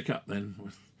stick up then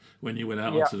when you went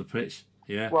out onto the pitch?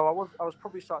 Yeah. Well, I was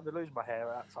probably starting to lose my hair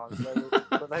at that time, so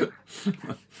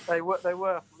they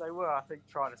were I think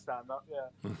trying to stand up. Yeah.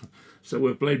 So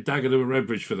we'll blame Dagenham and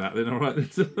Redbridge for that then, all right?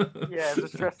 Yeah, it was a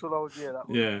stressful old year that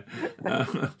was.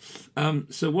 Yeah.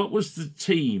 So what was the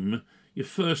team? Your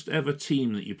first ever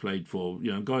team that you played for?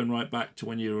 Going right back to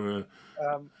when you were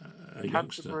a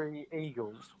youngster. Canterbury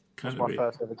Eagles. Canterbury. Was my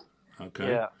first ever.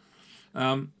 Okay.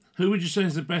 Yeah. Who would you say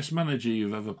is the best manager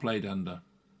you've ever played under?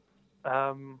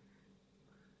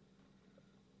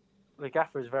 The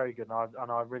gaffer is very good,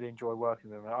 and I really enjoy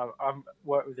working with him. I haven't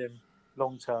worked with him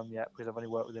long term yet because I've only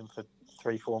worked with him for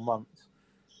 3-4 months.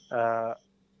 I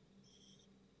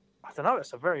don't know.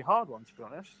 It's a very hard one, to be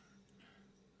honest.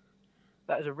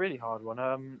 That is a really hard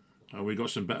one. We got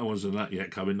some better ones than that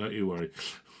yet coming. Don't you worry.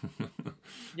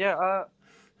 Yeah.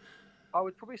 I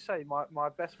would probably say my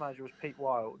best manager was Pete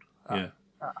Wild at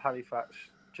Halifax,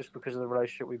 just because of the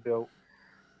relationship we built.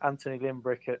 Anthony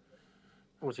Limbrick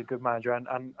was a good manager,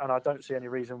 and I don't see any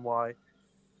reason why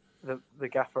the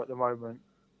gaffer at the moment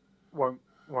won't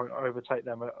overtake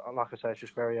them. Like I say, it's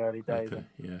just very early days. Okay.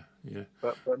 Yeah.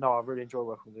 But no, I really enjoy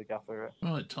working with the gaffer.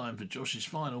 Right, time for Josh's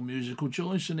final musical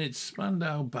choice, and it's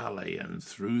Spandau Ballet and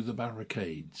Through the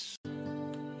Barricades.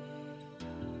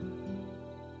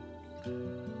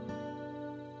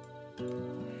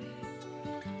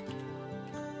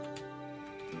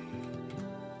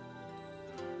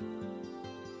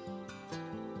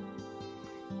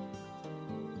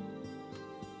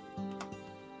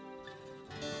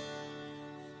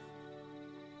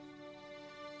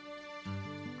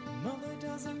 Mother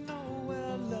doesn't know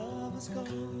where love has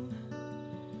gone.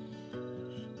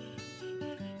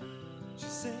 She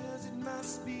says it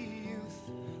must be youth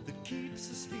that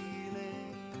keeps us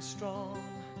feeling strong.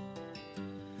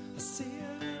 I see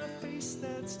her in a face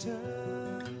that's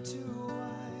turned to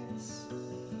ice,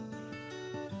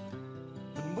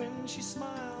 and when she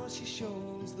smiles she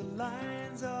shows the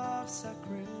lines of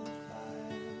sacrifice.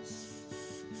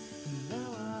 And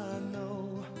now I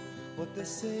know what they're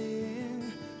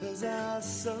saying as our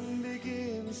sun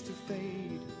begins to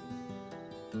fade,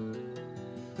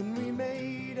 and we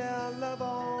made our love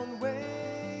on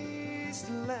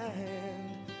wasteland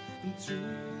and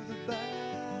through the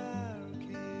barricades.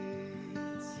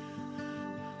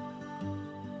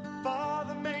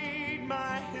 Father made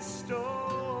my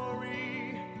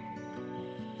history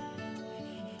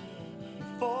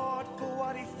and fought for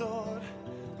what he thought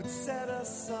would set us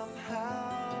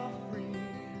somehow free.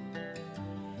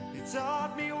 He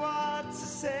taught me what to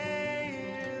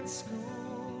say in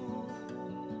school.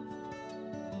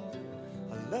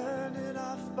 I learned it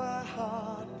off by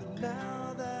heart, but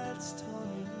now that's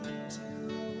torn in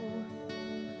two.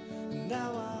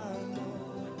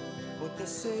 they're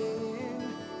saying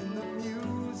in the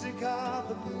music of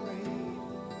the parade.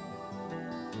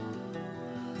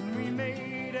 And we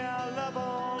made our love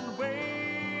on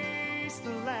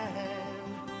wasteland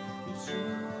and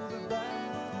through the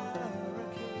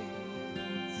barricades.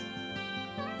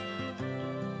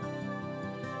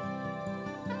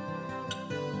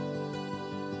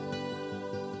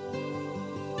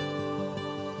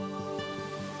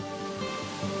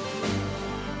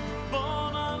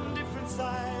 Born on different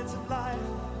sides of life,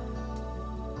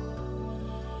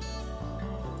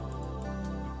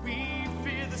 we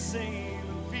fear the same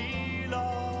and feel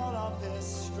all of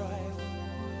this strife.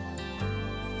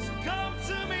 So come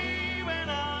to me when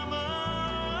I'm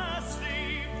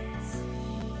asleep.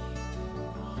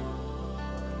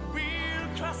 We'll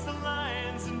cross the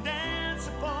lines and dance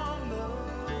upon the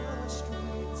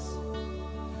streets.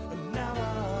 And now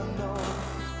I know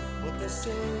what they're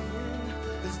saying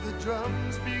as the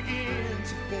drums begin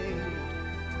to fade.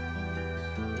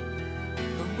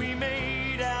 And we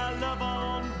made our love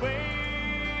on wasteland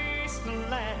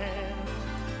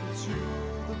to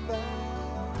the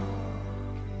barricades.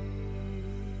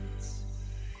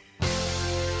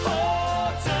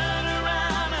 Oh, turn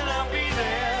around and I'll be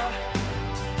there.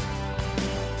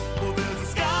 Well, there's a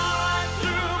scar right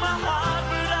through my heart,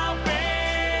 but I'll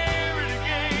bear it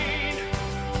again.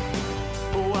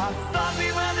 Oh, I thought we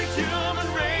were the human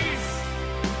race,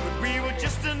 but we were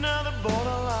just another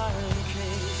borderline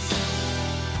case.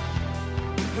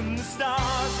 And the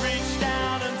stars reach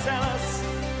down and tell us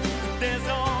that there's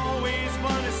always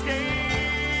one escape.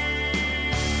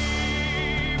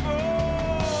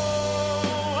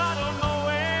 Oh, I don't know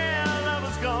where love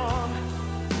has gone.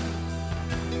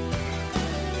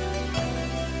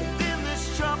 But in this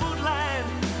troubled land,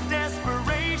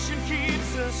 desperation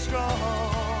keeps us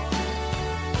strong.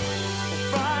 The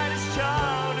brightest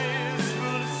child is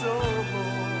full of soul.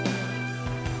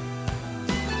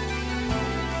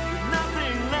 With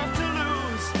nothing left to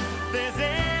lose, there's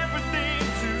everything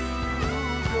to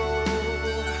go.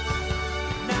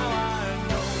 Now I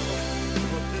know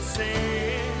what they're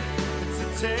saying. It's a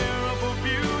terrible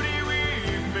beauty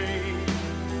we've made.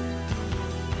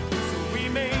 So we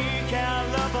make our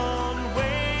love on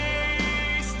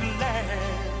wasteland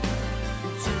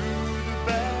to the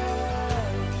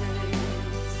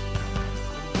barricades.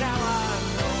 Now I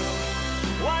know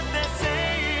what they're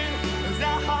saying as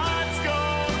our hearts go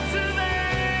to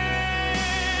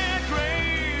their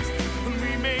graves. And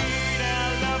we made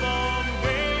our love on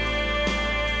wasteland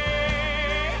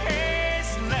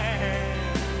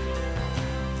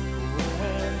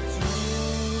and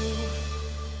through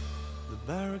the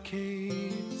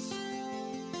barricades.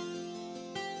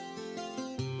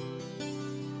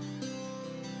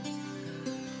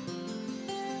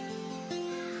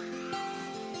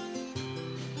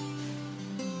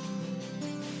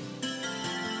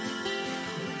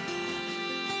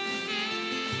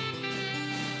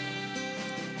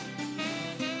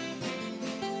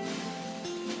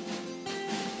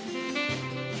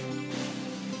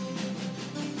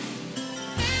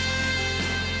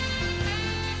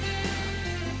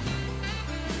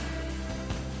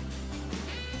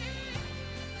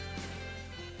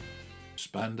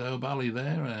 Spandau Ballet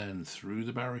there and Through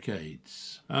the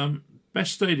Barricades.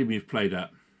 Best stadium you've played at?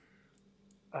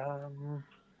 I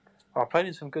played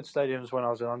in some good stadiums when I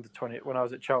was in under 20, when I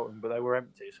was at Cheltenham, but they were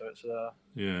empty, so it's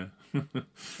Yeah.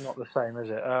 it's not the same, is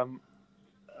it?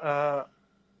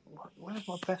 Where's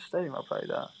my best stadium I played at?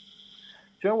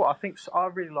 Do you know what? I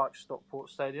really like Stockport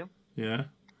Stadium. Yeah.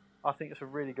 I think it's a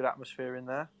really good atmosphere in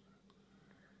there,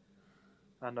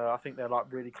 and I think they're like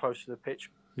really close to the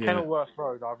pitch. Yeah. Kenilworth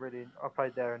Road, I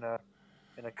played there in a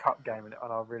cup game, and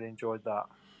I really enjoyed that.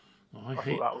 I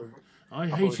thought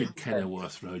hated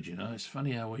Kenilworth Road. You know, it's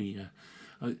funny how we.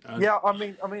 Yeah, I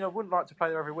mean, I wouldn't like to play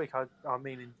there every week. I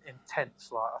mean, intense.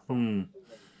 Like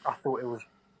I thought it was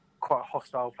quite a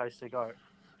hostile place to go.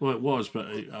 Well, it was, but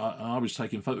I was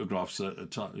taking photographs at the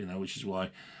time, you know, which is why,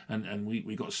 and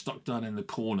we got stuck down in the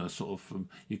corner, sort of.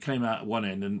 You came out at one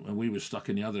end, and we were stuck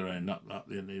in the other end. Up,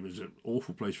 and it was an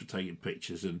awful place for taking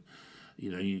pictures, and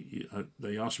you know,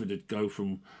 they asked me to go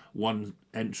from one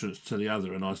entrance to the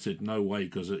other, and I said no way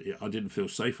because I didn't feel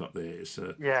safe up there. It's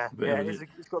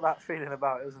it's got that feeling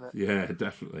about it, isn't it? Yeah,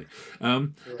 definitely.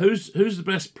 Who's the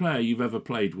best player you've ever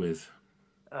played with?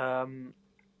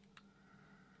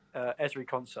 Ezri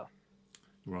Konsa.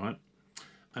 Right.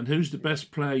 And who's the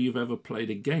best player you've ever played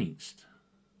against?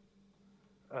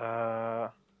 I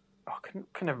can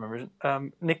never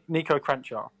remember. Nico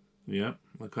Cranchar. Yeah,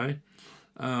 okay.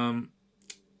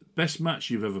 Best match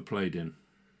you've ever played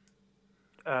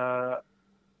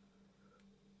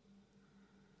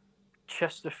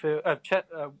Chesterfield.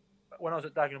 When I was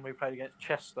at Dagenham, we played against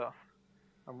Chester,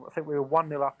 and I think we were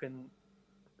 1-0 up in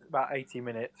about 80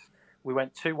 minutes. We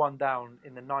went 2-1 down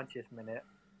in the 90th minute,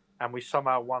 and we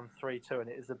somehow won 3-2. And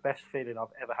it is the best feeling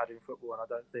I've ever had in football, and I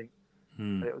don't think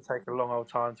that it will take a long old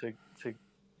time to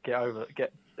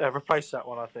replace that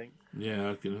one. I think.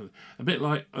 Yeah, a bit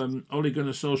like Ole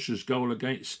Gunnar Solskjaer's goal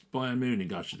against Bayern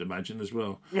Munich, I should imagine as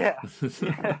well. Yeah.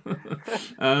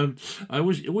 I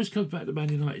always come back to Man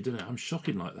United, don't I? I'm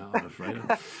shocking like that, I'm afraid.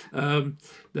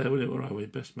 Where are we?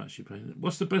 Best match you played.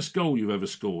 What's the best goal you've ever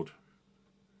scored?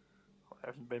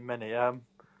 There hasn't been many. When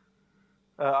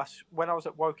I was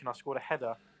at Woking, I scored a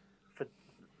header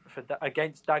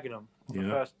against Dagenham on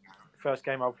the first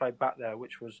game I played back there,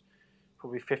 which was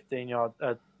probably 15 yards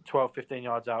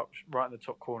out, right in the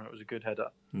top corner. It was a good header.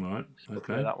 Right,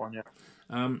 okay. That one, yeah.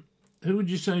 Who would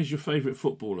you say is your favourite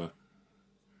footballer?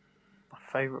 My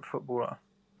favourite footballer?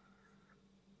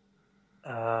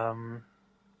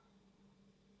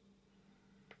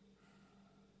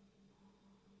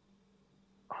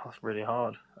 That's really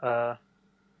hard. I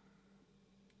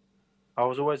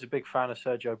was always a big fan of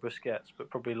Sergio Busquets, but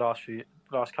probably last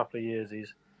couple of years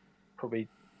he's probably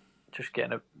just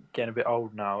getting a bit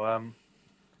old now.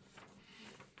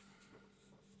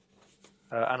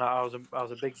 And I was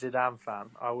a big Zidane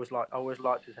fan. I always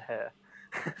liked his hair.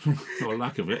 Or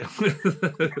lack of it.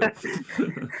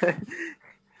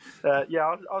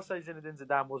 I'll say Zinedine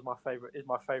Zidane is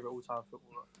my favourite all-time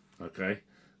footballer. Okay,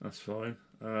 that's fine.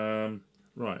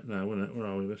 Right, now, where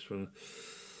are we? This one.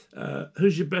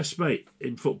 Who's your best mate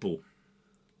in football?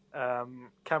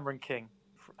 Cameron King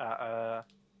at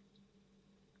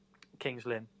Kings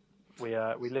Lynn. We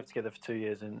lived together for 2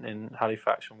 years in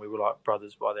Halifax, and we were like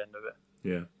brothers by the end of it.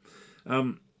 Yeah.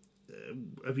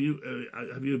 Have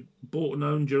you bought and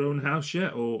owned your own house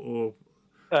yet, or?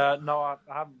 No, I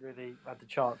haven't really had the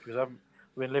chance because I've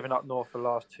been living up north for the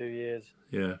last 2 years.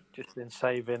 Yeah. Just been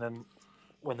saving, and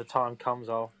when the time comes,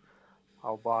 I'll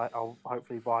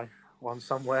hopefully buy one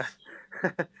somewhere.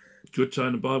 Good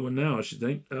time to buy one now, I should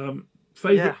think.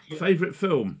 Favorite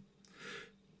film?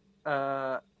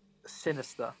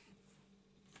 Sinister.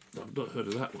 I've not heard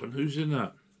of that one. Who's in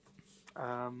that?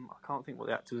 I can't think what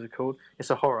the actors are called. It's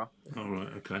a horror. Oh, right,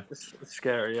 okay. It's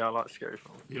scary. Yeah, I like scary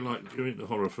films. You're into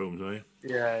horror films, are you?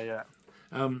 Yeah.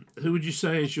 Who would you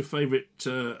say is your favourite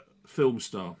film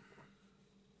star?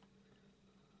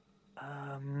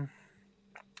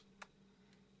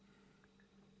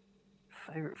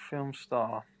 Favourite film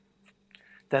star?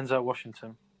 Denzel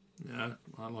Washington. Yeah,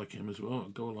 I like him as well. I'll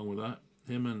go along with that.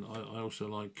 Him, and I also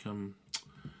like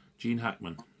Gene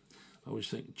Hackman. I always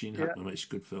think Gene Hackman makes a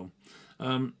good film.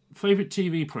 Favourite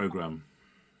TV programme?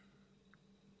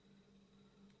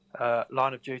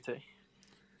 Line of Duty.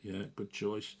 Yeah, good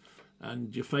choice.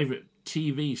 And your favourite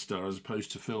TV star as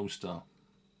opposed to film star?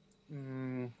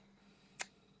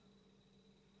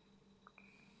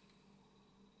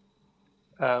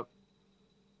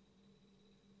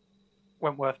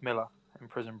 Wentworth Miller in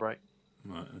Prison Break.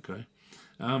 Right, okay.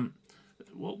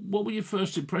 What were your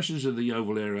first impressions of the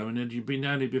Yeovil area? I mean, had you been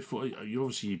down here before? You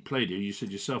obviously played here. You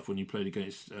said yourself when you played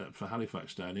against for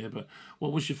Halifax down here. But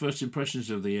what was your first impressions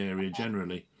of the area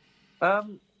generally?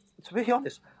 To be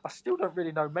honest, I still don't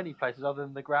really know many places other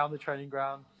than the ground, the training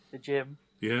ground, the gym,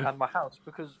 and my house,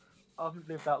 because I haven't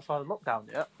lived outside of lockdown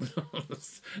yet.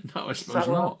 No, I suppose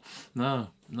not. No.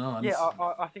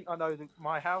 I think I know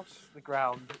my house, the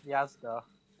ground, the Asda.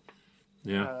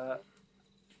 Yeah.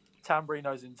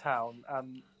 Tamburino's in town,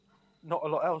 and not a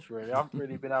lot else really. I haven't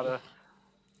really been able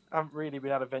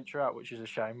to venture out, which is a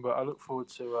shame. But I look forward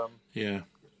to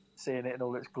seeing it in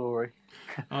all its glory.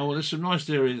 Oh, well, there's some nice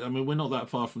areas. I mean, we're not that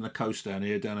far from the coast down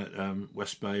here, down at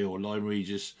West Bay or Lyme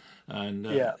Regis, and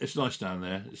it's nice down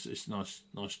there. It's nice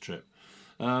trip.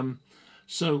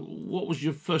 So, what was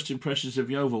your first impressions of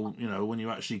Yeovil? You know, when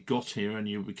you actually got here and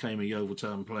you became a Yeovil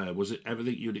Town player, was it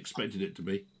everything you'd expected it to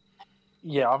be?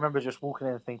 Yeah, I remember just walking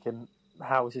in and thinking,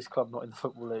 how is this club not in the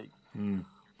Football League?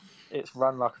 It's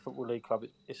run like a Football League club.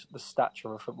 It's the stature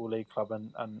of a Football League club,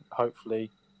 and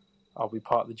hopefully I'll be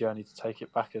part of the journey to take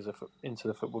it back into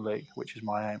the Football League, which is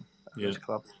my aim at this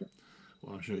club.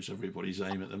 Well, I'm sure it's everybody's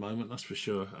aim at the moment, that's for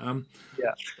sure.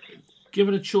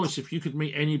 Given a choice, if you could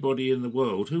meet anybody in the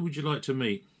world, who would you like to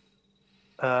meet?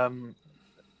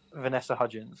 Vanessa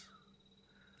Hudgens.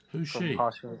 Who's she?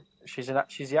 She's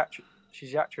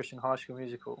the actress in High School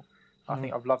Musical. I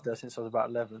think I've loved her since I was about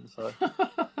 11. So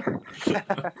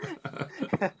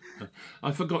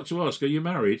I forgot to ask. Are you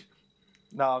married?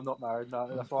 No, I'm not married. No,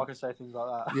 that's why I can say things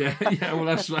like that. Yeah. Well,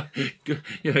 that's good.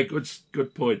 Yeah,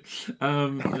 good point.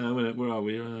 Where are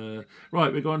we?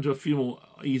 Right, we're going to a few more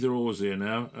either ors here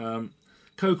now.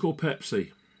 Coke or Pepsi?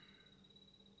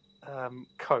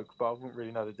 Coke, but I wouldn't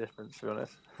really know the difference, to be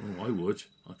honest. Oh, I would.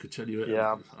 I could tell you.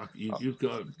 Yeah. You've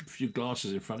got a few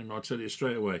glasses in front of me. I'll tell you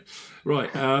straight away.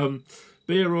 Right.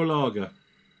 Beer or lager?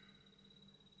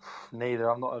 Neither.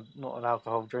 I'm not an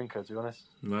alcohol drinker, to be honest.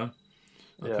 No.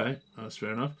 Okay, that's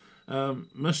fair enough.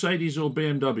 Mercedes or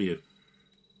BMW?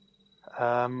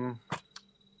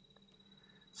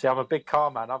 See, I'm a big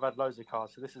car man. I've had loads of cars,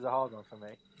 so this is a hard one for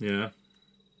me. Yeah.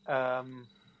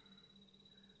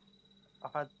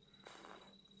 I've had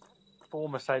 4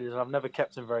 Mercedes and I've never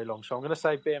kept them very long, so I'm going to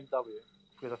say BMW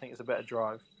because I think it's a better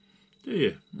drive. Do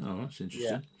you? Oh, that's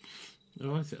interesting. Yeah.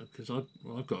 Oh, I think because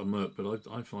I've got a Merc, but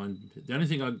I find the only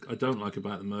thing I don't like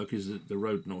about the Merc is the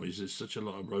road noise. There's such a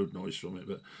lot of road noise from it.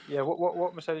 But yeah,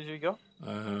 what Mercedes have you got?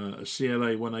 A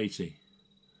CLA 180.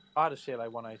 I had a CLA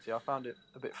 180. I found it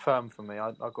a bit firm for me.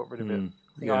 I got rid of it.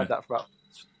 I think I had that for about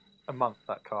a month.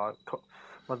 That car.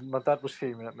 My dad was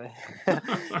fuming at me.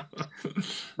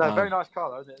 No, very nice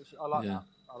car though, isn't it? I like that.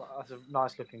 That's a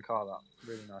nice looking car. That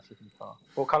really nice looking car.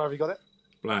 What colour have you got it?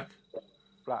 Black.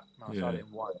 Black. Nice. I had it in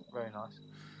white. Very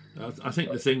nice. I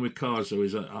think the thing with cars though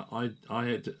is I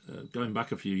had going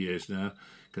back a few years now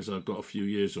because I've got a few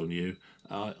years on you.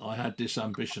 I had this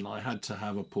ambition. I had to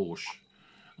have a Porsche.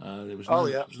 There was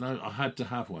no. I had to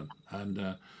have one,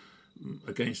 and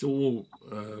against all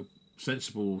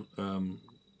sensible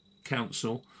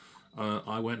counsel,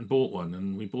 I went and bought one,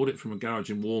 and we bought it from a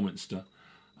garage in Warminster,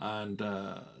 and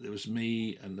there was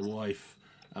me and the wife,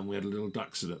 and we had a little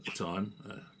Datsun at the time.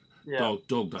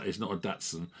 Dog that is, not a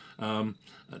Datsun.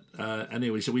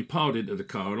 Anyway, so we piled into the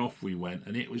car and off we went,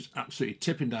 and it was absolutely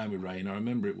tipping down with rain. I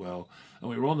remember it well, and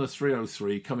we were on the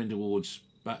 303 coming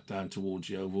back down towards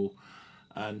Yeovil,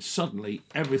 and suddenly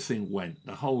everything went,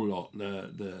 the whole lot,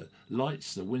 the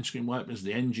lights, the windscreen wipers,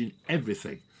 the engine,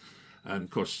 everything. And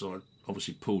of course I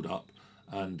obviously pulled up,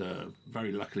 and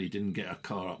very luckily didn't get a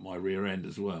car up my rear end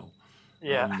as well.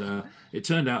 Yeah. And it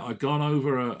turned out I'd gone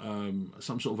over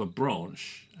some sort of a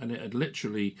branch, and it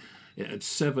had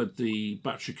severed the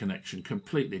battery connection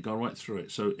completely, gone right through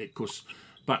it. So it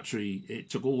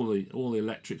took all the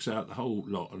electrics out, the whole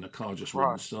lot, and the car just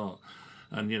wouldn't start.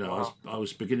 And I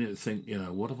was beginning to think,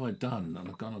 what have I done? And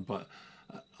I've gone, but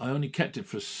I only kept it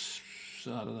for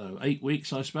 8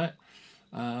 weeks, I expect.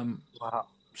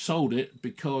 Sold it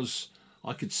because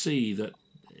I could see that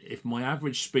if my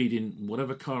average speed in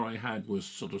whatever car I had was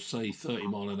sort of say 30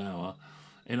 mile an hour,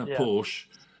 in a Porsche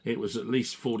it was at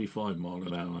least 45 mile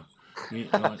an hour.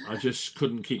 I just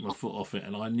couldn't keep my foot off it,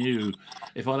 and I knew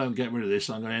if I don't get rid of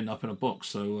this, I'm going to end up in a box.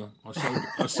 So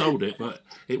I sold it, but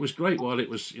it was great while it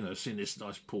was, seeing this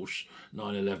nice Porsche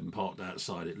 911 parked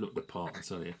outside. It looked the part, I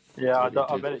tell you. Yeah, I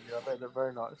bet it they're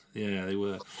very nice. Yeah, they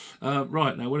were.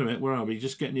 Right, now wait a minute, where are we?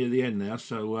 Just getting near the end now.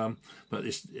 So, but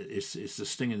it's the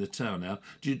sting in the tail now.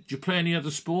 Do you play any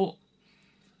other sport?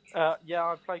 Yeah,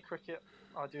 I play cricket.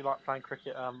 I do like playing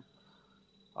cricket.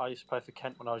 I used to play for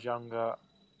Kent when I was younger.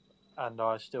 And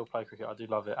I still play cricket. I do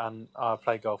love it, and I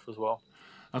play golf as well.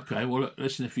 Okay, well,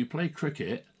 listen. If you play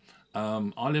cricket,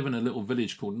 I live in a little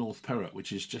village called North Perrott,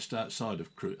 which is just outside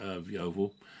of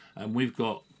Yeovil, and we've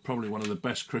got probably one of the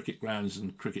best cricket grounds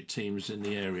and cricket teams in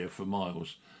the area for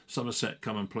miles. Somerset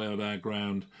come and play on our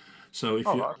ground. So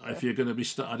if you're going to be,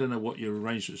 I don't know what your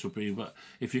arrangements will be, but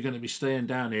if you're going to be staying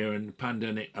down here and the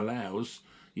pandemic allows,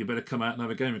 you better come out and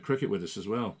have a game of cricket with us as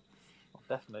well.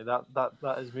 Definitely,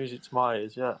 that is music to my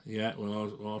ears. Yeah. Yeah.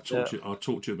 Well, I'll talk to you. I'll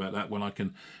talk to you about that when I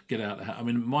can get out. I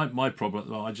mean, my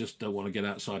problem. I just don't want to get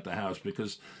outside the house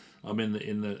because I'm in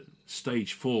the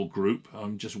stage 4 group.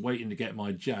 I'm just waiting to get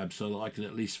my jab so that I can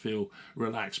at least feel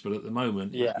relaxed. But at the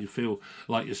moment, you feel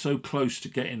like you're so close to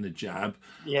getting the jab.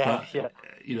 Yeah.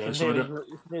 But, so I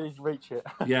don't nearly reach it.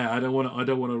 Yeah, I don't want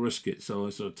to risk it. So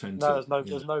I sort of tend to.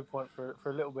 There's no point for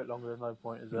a little bit longer. There's no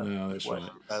point, is there? No, that's right.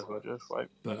 Just wait.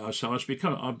 But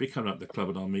I'll be coming up to the club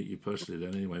and I'll meet you personally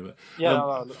then anyway. But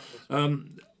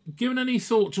given any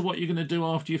thought to what you're going to do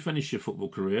after you finish your football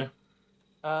career?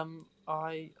 I'm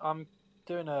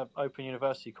doing an Open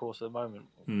University course at the moment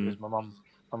because my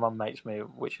mum makes me,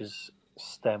 which is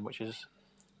STEM, which is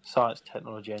science,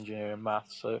 technology, engineering, and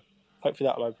maths. So hopefully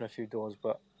that'll open a few doors.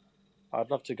 But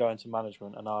I'd love to go into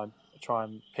management, and I try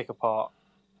and pick apart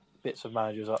bits of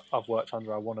managers I've worked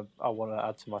under. I want to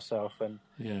add to myself, and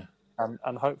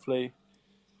hopefully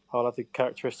I'll have the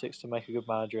characteristics to make a good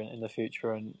manager in the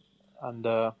future, and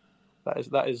that's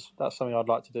something I'd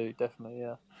like to do, definitely.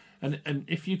 Yeah. And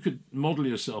if you could model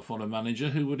yourself on a manager,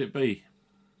 who would it be?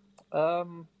 I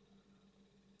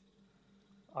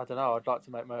don't know. I'd like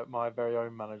to make my very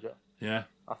own manager. Yeah.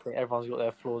 I think everyone's got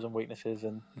their flaws and weaknesses,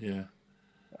 and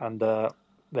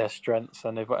their strengths.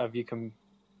 And if you can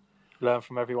learn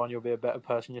from everyone. You'll be a better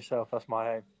person yourself. That's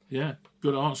my aim. Yeah,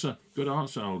 good answer,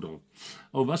 old dog.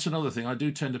 Oh, that's another thing. I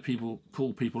do tend to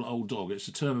call people old dog. It's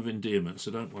a term of endearment,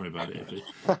 so don't worry about it.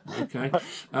 Okay.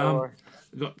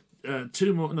 We've got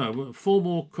 4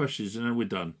 more questions, and then we're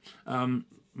done.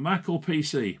 Mac or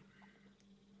PC?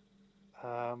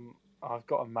 I've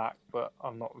got a Mac, but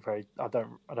I'm not very. I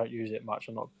don't use it much.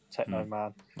 I'm not a techno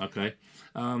man. Okay.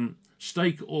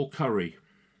 Steak or curry?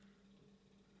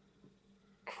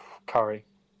 Curry.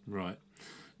 Right.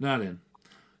 Now then,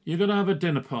 you're going to have a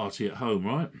dinner party at home,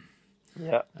 right?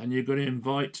 Yeah. And you're going to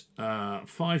invite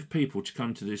 5 people to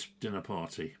come to this dinner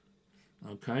party.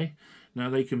 Okay? Now,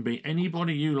 they can be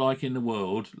anybody you like in the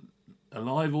world,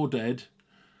 alive or dead,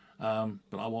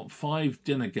 but I want 5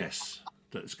 dinner guests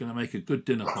that's going to make a good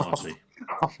dinner party.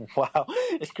 Wow,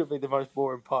 this could be the most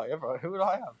boring party ever. Who would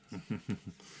I have?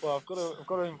 Well, I've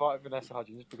got to invite Vanessa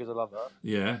Hudgens because I love her.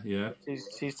 Yeah.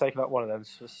 She's taken up one of them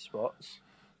spots.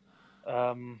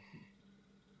 I've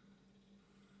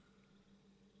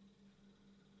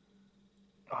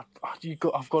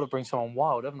got to bring someone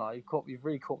wild, haven't I? You've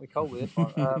really caught me cold with this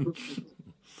one.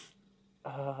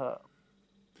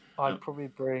 I'd probably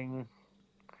bring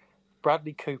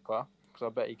Bradley Cooper because I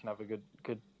bet he can have a good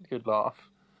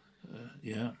laugh.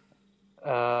 Yeah.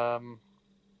 I'm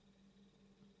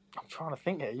trying to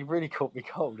think here. You really caught me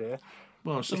cold here.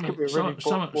 Well, some of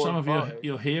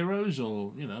your heroes,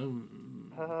 or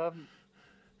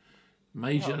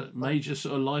major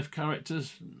sort of life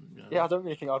characters. Yeah, I don't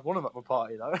really think I'd want them at my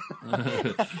party though.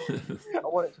 I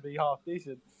want it to be half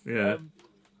decent. Yeah.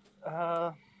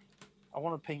 I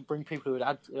want to bring people who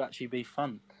would actually be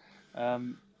fun.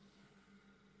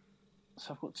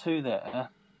 So I've got 2 there.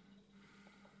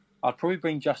 I'd probably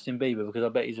bring Justin Bieber because I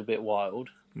bet he's a bit wild.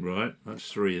 Right,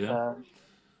 that's 3 there.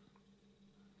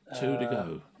 2 to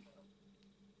go.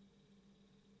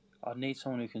 I'd need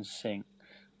someone who can sing,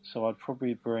 so I'd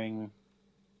probably bring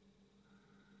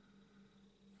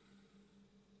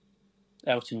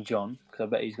Elton John because I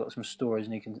bet he's got some stories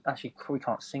and he can actually probably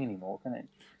can't sing anymore, can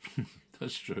he?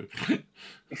 That's true. I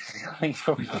think he's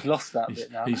probably lost that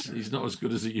bit now. He's not as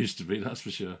good as he used to be, that's for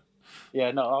sure.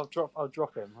 Yeah, no, I'll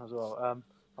drop him as well.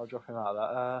 I'll drop him out of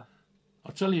that.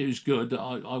 I'll tell you who's good.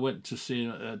 I went to see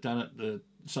down at the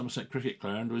Somerset Cricket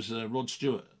Ground was Rod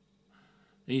Stewart.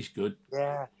 He's good.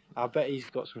 Yeah, I bet he's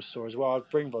got some stories. Well, I'd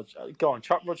bring Rod. Go on,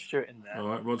 chuck Rod Stewart in there. All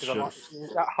right, Rod Stewart.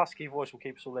 That husky voice will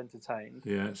keep us all entertained.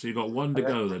 Yeah, so you've got 1 to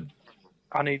go then.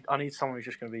 I need someone who's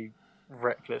just going to be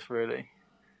reckless, really.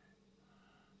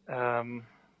 Oh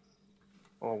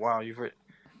wow,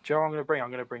 Joe, I'm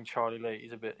going to bring Charlie Lee.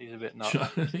 He's a bit nuts.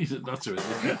 He's a nutter,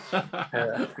 isn't he?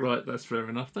 Yeah. Right, that's fair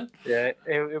enough then. Yeah,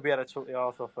 he'll be able to talk the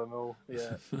arse off them all.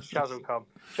 Yeah, Chaz will come.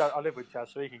 I live with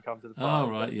Chaz, so he can come to the party.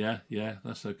 Oh, right, yeah,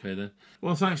 that's okay then.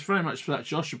 Well, thanks very much for that,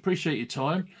 Josh. Appreciate your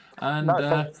time. And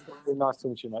it's been nice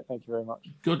talking to you, mate. Thank you very much.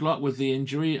 Good luck with the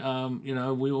injury.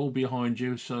 We're all behind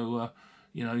you, so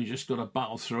you just got to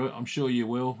battle through it. I'm sure you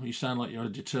will. You sound like you're a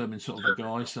determined sort of a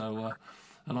guy, so.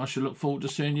 And I shall look forward to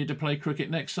seeing you to play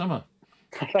cricket next summer.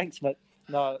 Thanks, mate.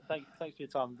 No, thanks for your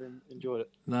time. Enjoyed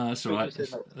it. No, that's all right.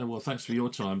 Well, thanks for your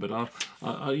time, but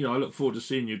I look forward to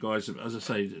seeing you guys. As I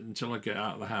say, until I get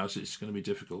out of the house, it's going to be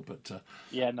difficult. But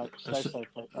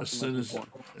as soon as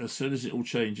it all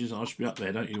changes, I should be up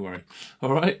there. Don't you worry.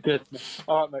 All right. Good.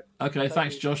 All right, mate. Okay.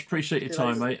 Thanks, Josh. Appreciate your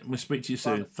time, mate. We'll speak to you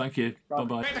soon. Thank you. Bye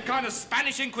bye. The kind of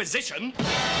Spanish Inquisition.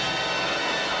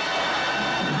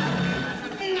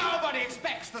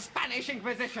 The Spanish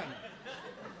Inquisition.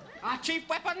 Our chief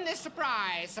weapon is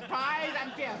surprise. Surprise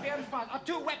and fear. Fear and surprise. Our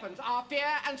 2 weapons are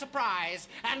fear and surprise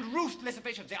and ruthless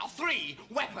efficiency. Our 3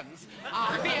 weapons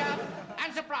are fear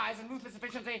and surprise and ruthless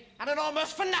efficiency and an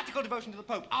almost fanatical devotion to the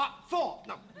Pope. Our 4.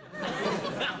 No.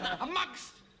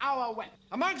 Amongst our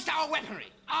weaponry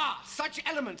are such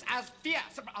elements as fear.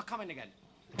 I'll come in again.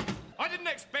 I didn't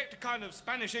expect a kind of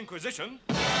Spanish Inquisition.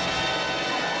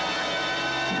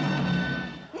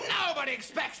 Nobody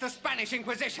expects the Spanish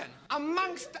Inquisition.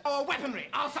 Amongst our weaponry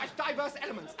are such diverse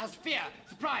elements as fear,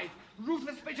 surprise,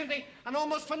 ruthless efficiency, and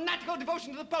almost fanatical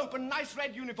devotion to the Pope and nice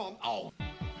red uniform. Oh.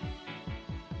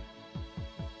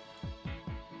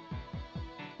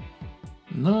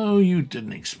 No, you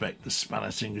didn't expect the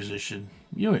Spanish Inquisition.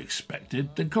 You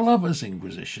expected the Glover's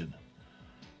Inquisition.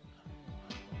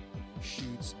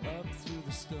 Shoots up through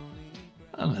the stony.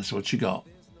 And that's what you got.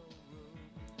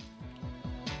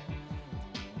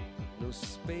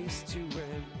 Space to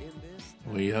rent in this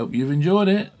We hope you've enjoyed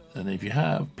it, and if you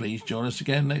have, please join us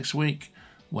again next week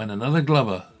when another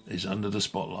Glover is under the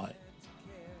spotlight.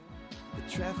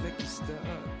 The traffic is stuck,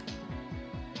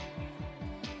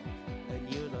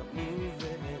 and you're not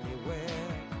moving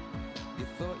anywhere. You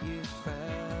thought you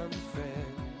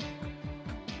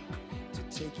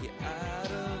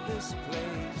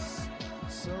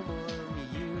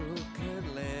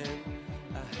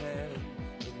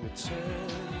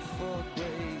return for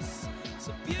grace. It's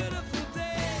a beautiful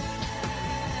day.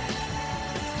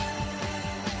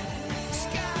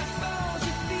 Sky falls,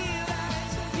 you feel like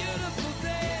it's a beautiful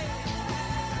day.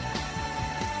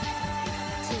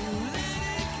 So let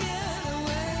it get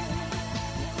away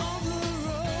on the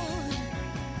road.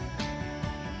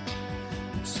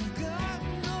 But you've got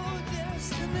no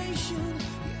destination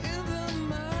in the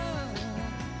mud.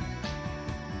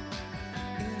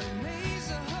 In the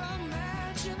maze of her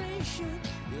imagination,